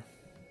there,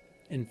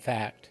 in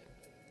fact.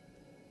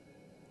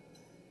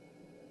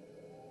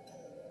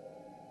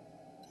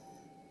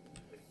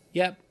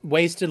 Yep,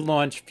 wasted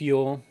launch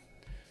fuel.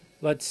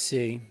 Let's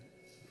see.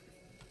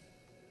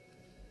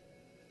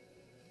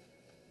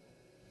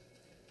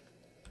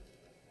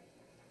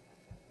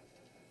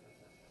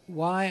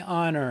 Why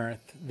on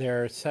earth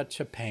they're such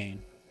a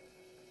pain?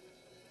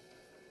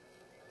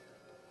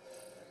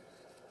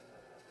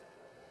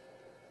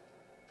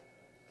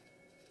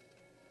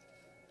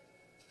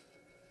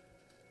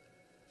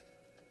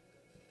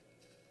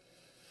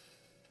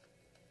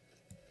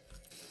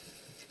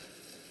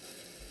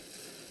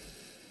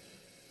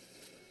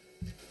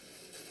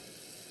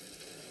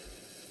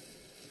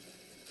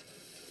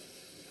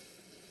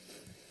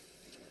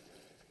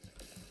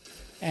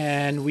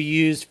 And we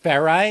use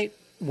ferrite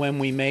when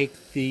we make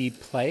the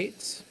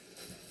plates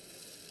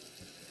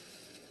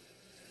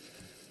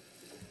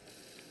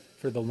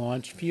for the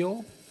launch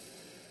fuel.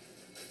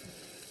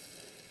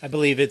 I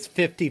believe it's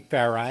 50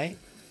 ferrite.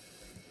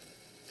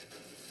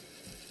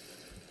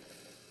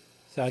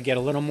 So I get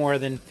a little more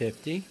than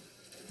 50.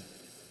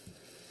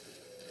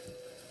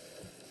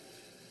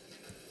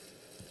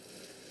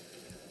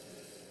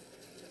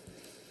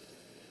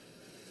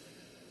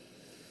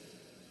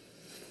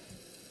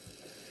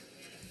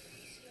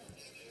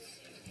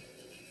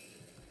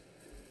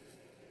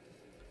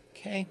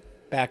 Okay,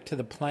 back to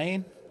the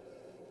plane.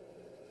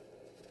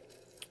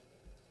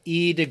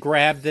 E to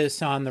grab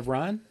this on the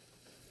run.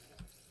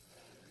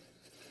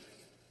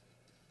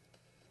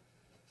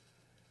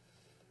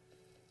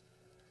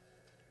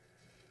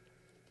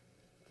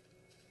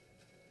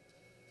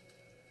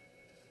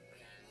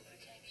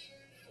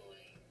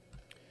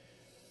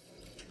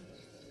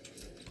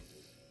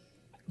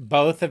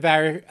 Both of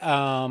our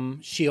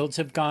shields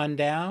have gone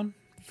down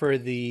for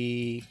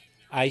the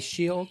ice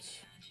shields.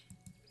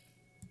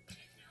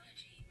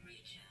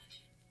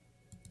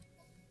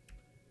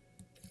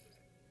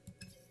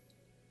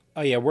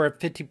 Oh yeah, we're at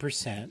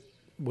 50%.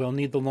 We'll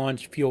need the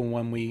launch fuel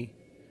when we...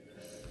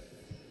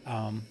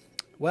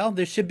 well,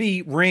 there should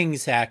be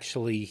rings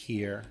actually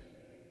here.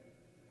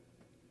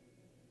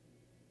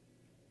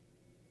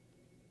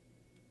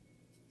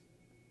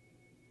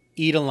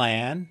 E to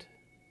land.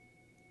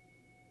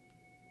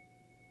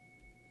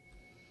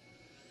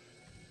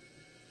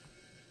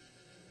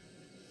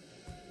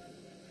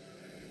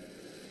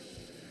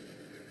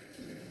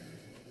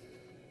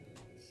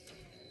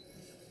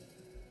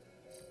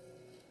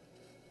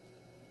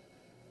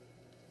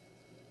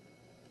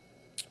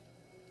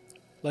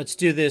 Let's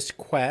do this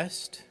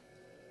quest.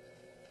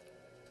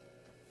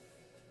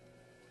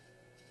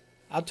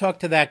 I'll talk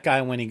to that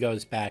guy when he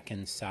goes back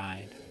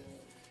inside.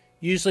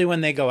 Usually when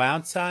they go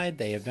outside,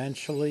 they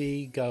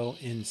eventually go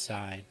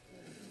inside.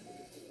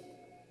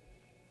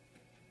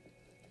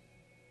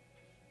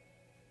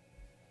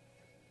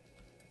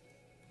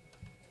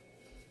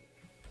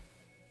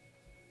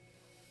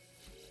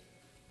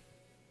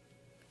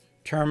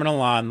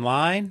 Terminal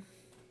online.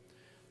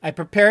 I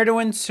prepare to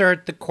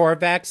insert the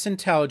Korvax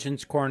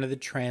intelligence core into the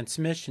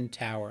transmission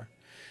tower.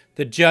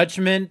 The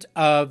judgment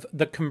of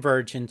the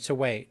convergence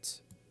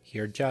awaits.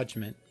 Hear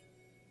judgment.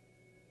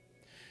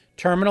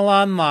 Terminal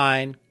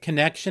online.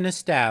 Connection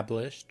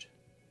established.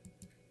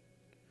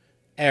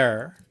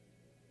 Error.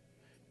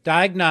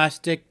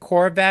 Diagnostic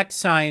Korvax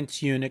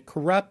science unit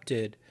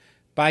corrupted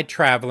by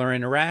traveler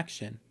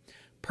interaction.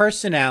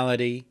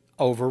 Personality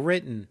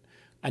overwritten.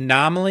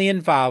 Anomaly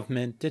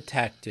involvement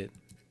detected.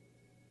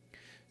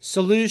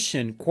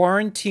 Solution,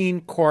 quarantine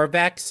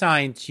Korvax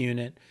science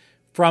unit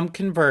from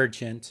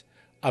convergence,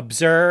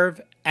 observe,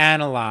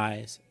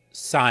 analyze,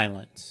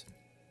 silence.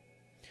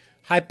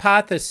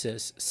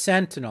 Hypothesis,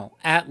 sentinel,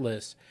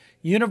 atlas,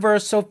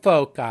 universal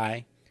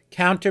foci,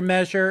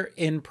 countermeasure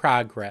in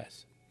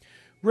progress.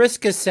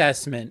 Risk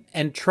assessment,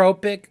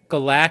 entropic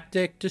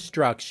galactic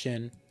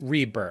destruction,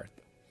 rebirth.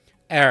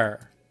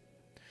 Error.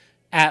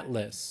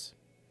 Atlas.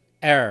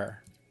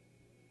 Error.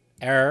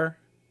 Error.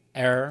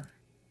 Error.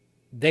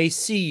 They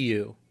see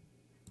you.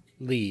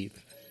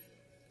 Leave.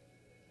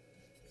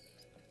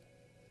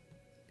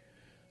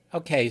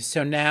 Okay,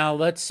 so now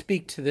let's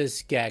speak to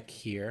this Gek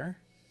here.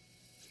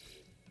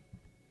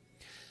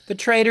 The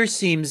trader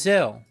seems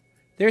ill.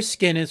 Their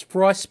skin is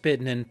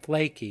frostbitten and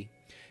flaky,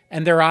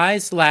 and their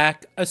eyes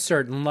lack a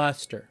certain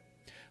luster.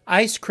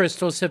 Ice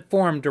crystals have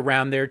formed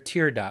around their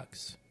tear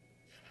ducts.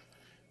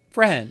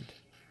 Friend.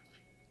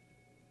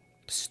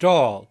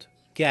 Stalled.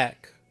 Gek.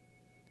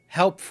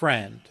 Help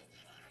friend.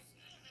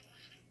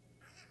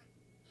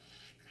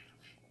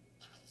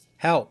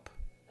 Help.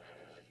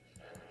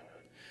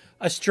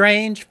 A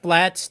strange,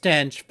 flat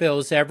stench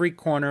fills every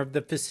corner of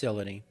the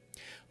facility.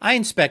 I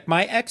inspect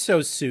my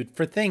exosuit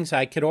for things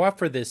I could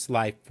offer this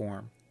life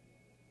form.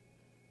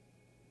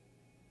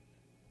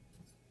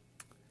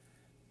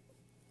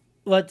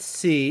 Let's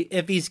see.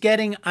 If he's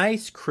getting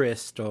ice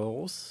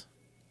crystals,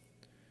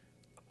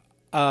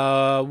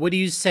 would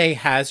you say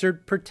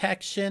hazard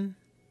protection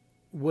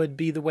would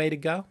be the way to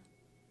go?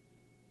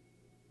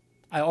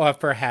 I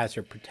offer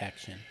hazard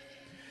protection.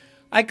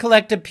 I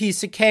collect a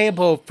piece of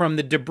cable from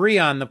the debris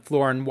on the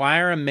floor and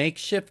wire a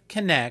makeshift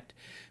connect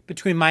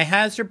between my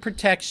hazard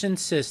protection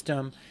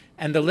system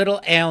and the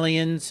little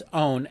alien's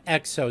own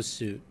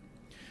exosuit.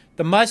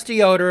 The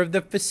musty odor of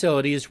the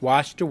facility is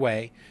washed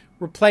away,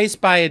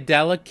 replaced by a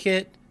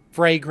delicate,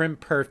 fragrant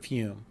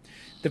perfume,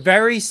 the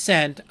very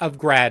scent of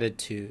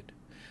gratitude.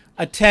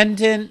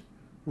 Attendant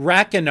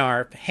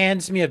Rakenarf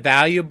hands me a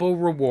valuable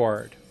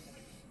reward,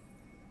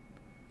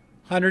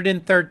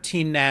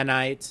 113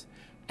 nanites,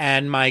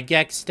 and my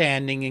Gek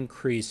standing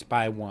increased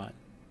by 1.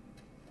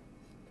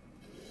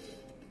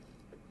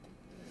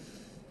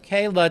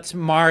 Okay, let's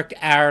mark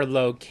our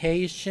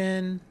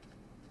location.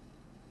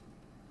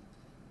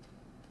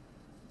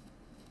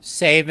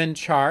 Save and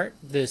chart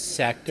this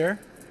sector.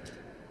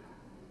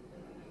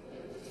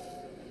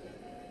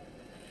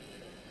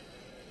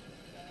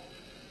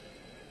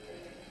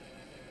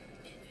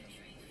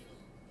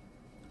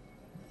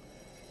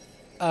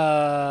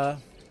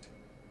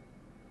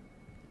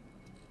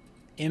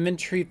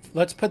 Inventory.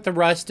 Let's put the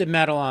rusted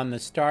metal on the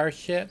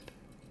starship.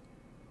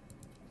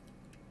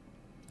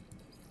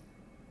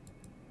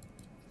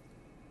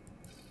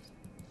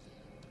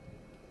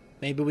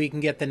 Maybe we can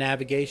get the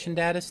navigation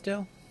data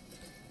still?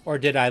 Or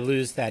did I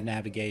lose that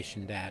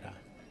navigation data?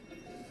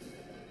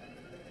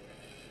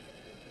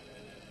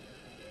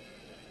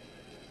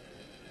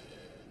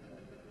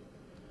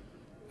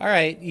 All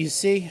right, you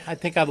see, I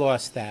think I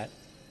lost that.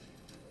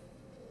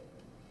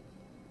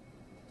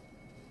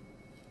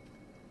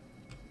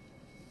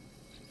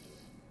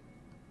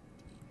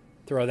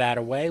 Throw that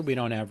away. We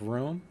don't have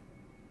room.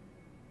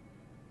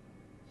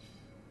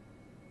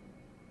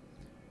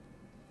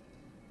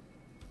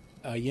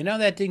 You know,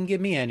 that didn't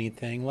give me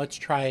anything. Let's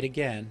try it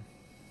again.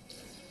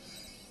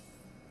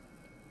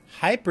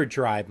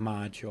 Hyperdrive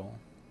module.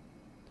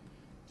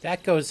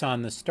 That goes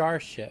on the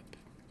starship.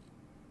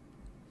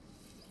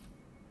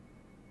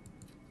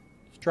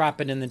 Let's drop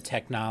it in the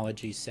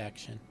technology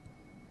section.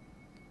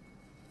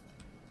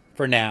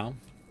 For now.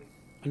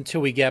 Until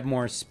we get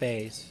more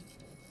space.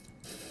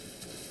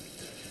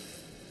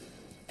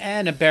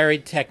 And a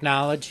buried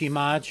technology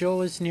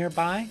module is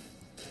nearby.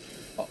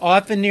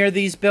 Often near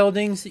these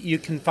buildings, you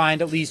can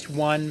find at least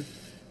one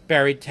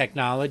buried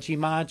technology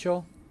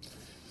module.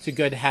 It's a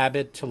good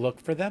habit to look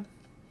for them.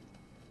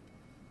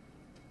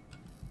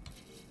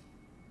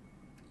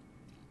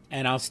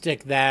 And I'll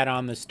stick that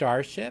on the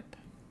starship.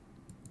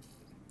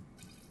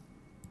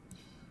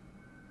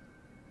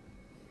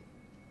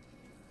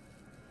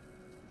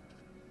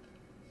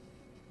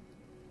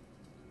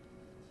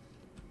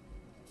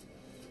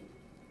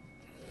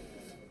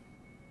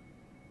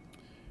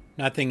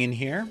 Nothing in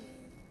here.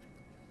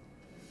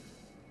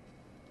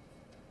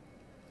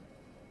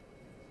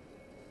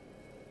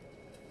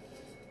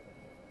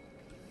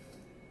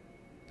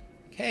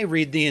 Okay,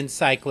 read the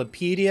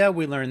encyclopedia.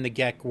 We learned the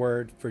Gek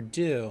word for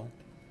do.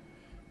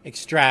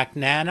 Extract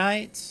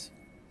nanites.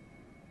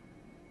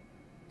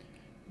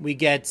 We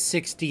get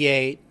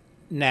 68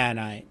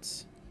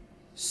 nanites.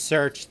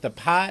 Search the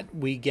pot.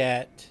 We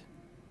get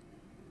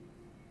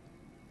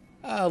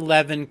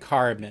 11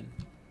 carbon.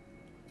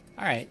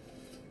 All right.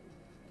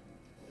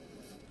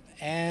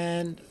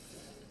 And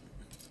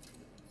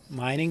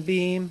mining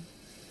beam.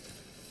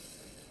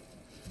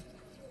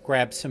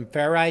 Grab some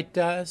ferrite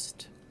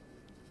dust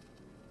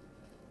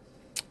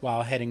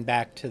while heading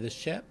back to the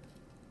ship.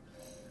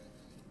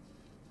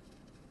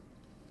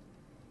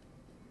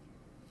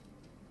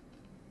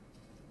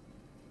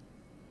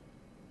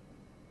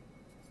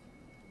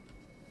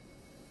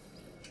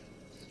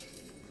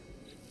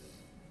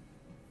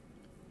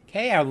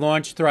 Okay, our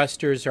launch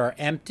thrusters are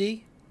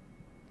empty.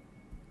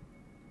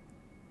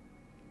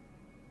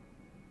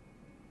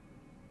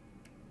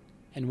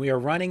 And we are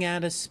running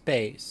out of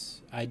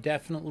space. I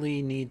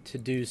definitely need to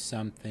do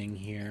something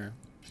here.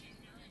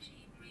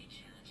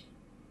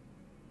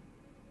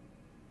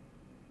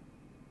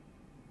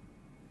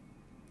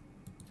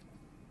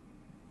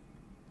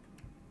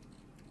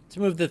 Let's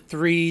move the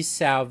 3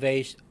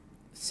 salvation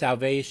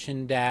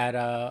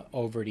data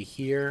over to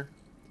here.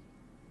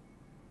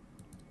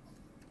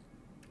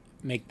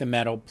 Make the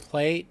metal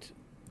plate.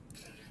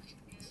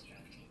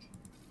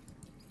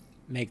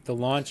 Make the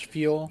launch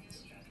fuel.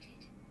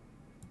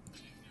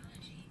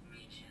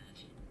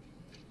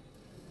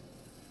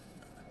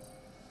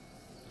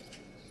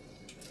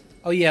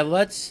 Oh yeah,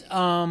 let's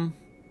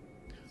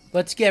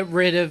get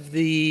rid of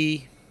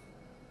the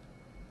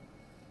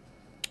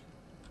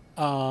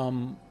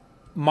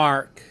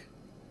mark.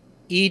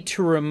 E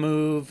to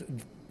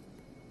remove,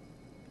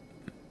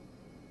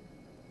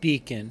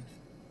 beacon.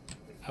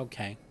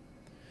 Okay.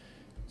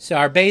 So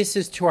our base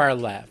is to our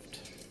left.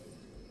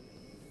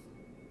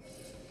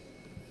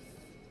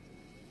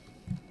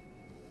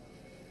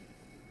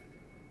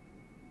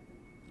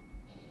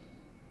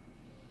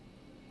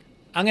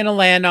 I'm going to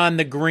land on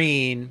the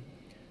green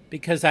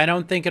because I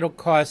don't think it'll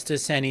cost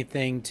us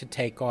anything to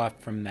take off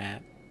from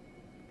that.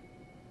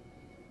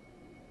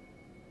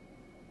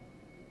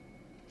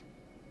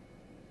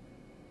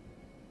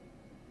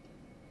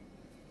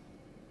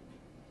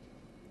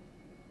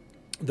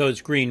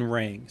 Those green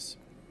rings.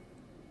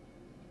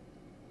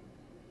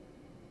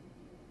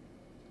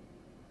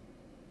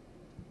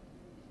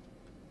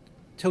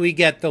 Till we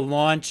get the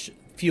launch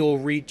fuel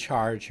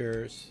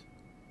rechargers.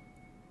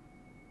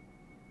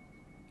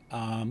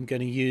 I'm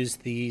going to use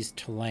these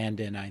to land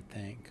in, I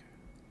think.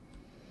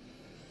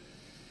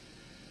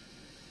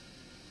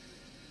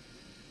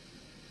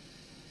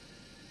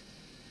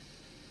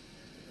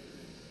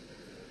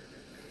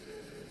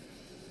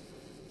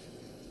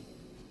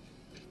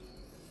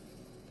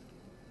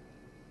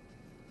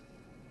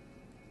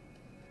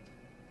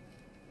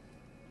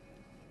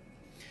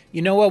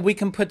 You know what? We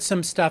can put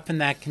some stuff in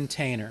that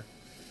container.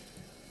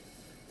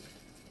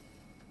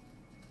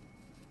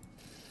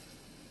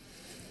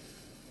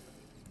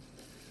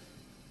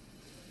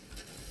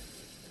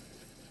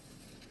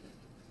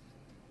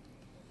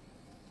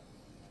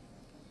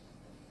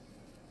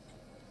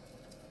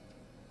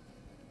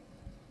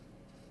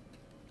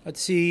 Let's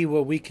see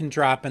what we can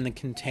drop in the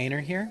container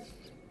here.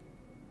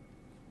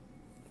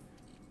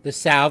 The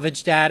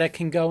salvage data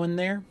can go in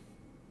there.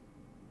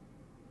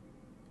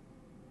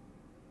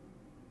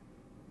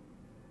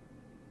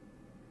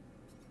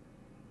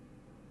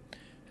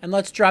 And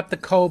let's drop the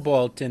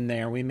cobalt in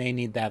there. We may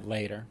need that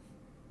later.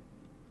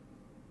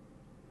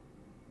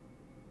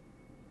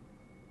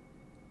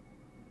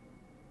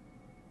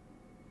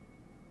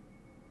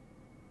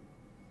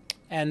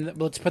 And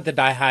let's put the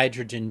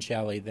dihydrogen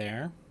jelly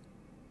there.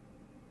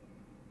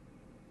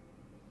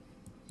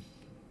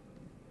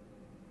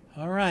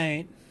 All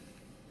right.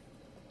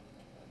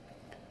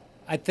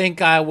 I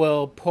think I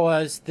will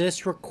pause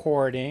this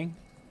recording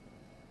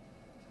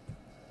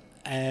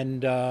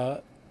and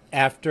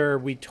after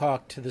we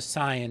talk to the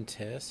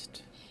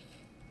scientist.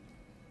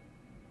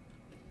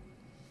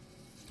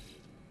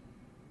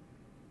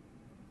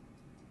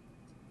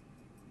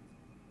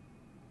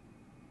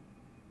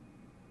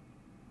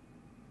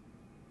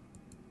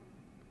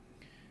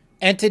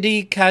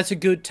 Entity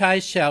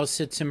Kazugutai's shell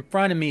sits in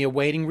front of me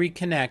awaiting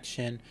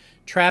reconnection,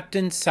 trapped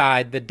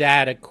inside the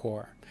data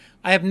core.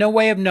 I have no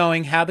way of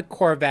knowing how the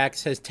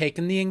Korvax has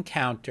taken the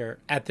encounter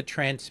at the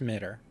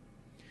transmitter.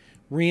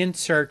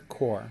 Reinsert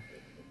core.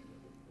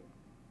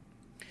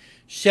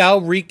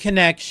 Shell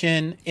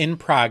reconnection in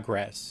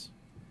progress.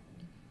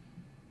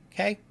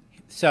 Okay,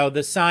 so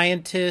the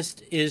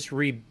scientist is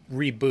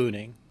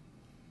rebooting.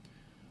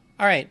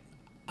 All right,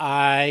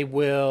 I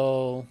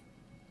will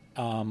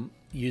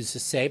use the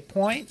save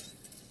point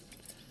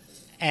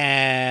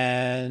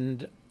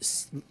and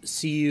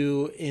see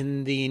you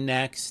in the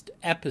next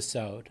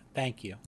episode. Thank you.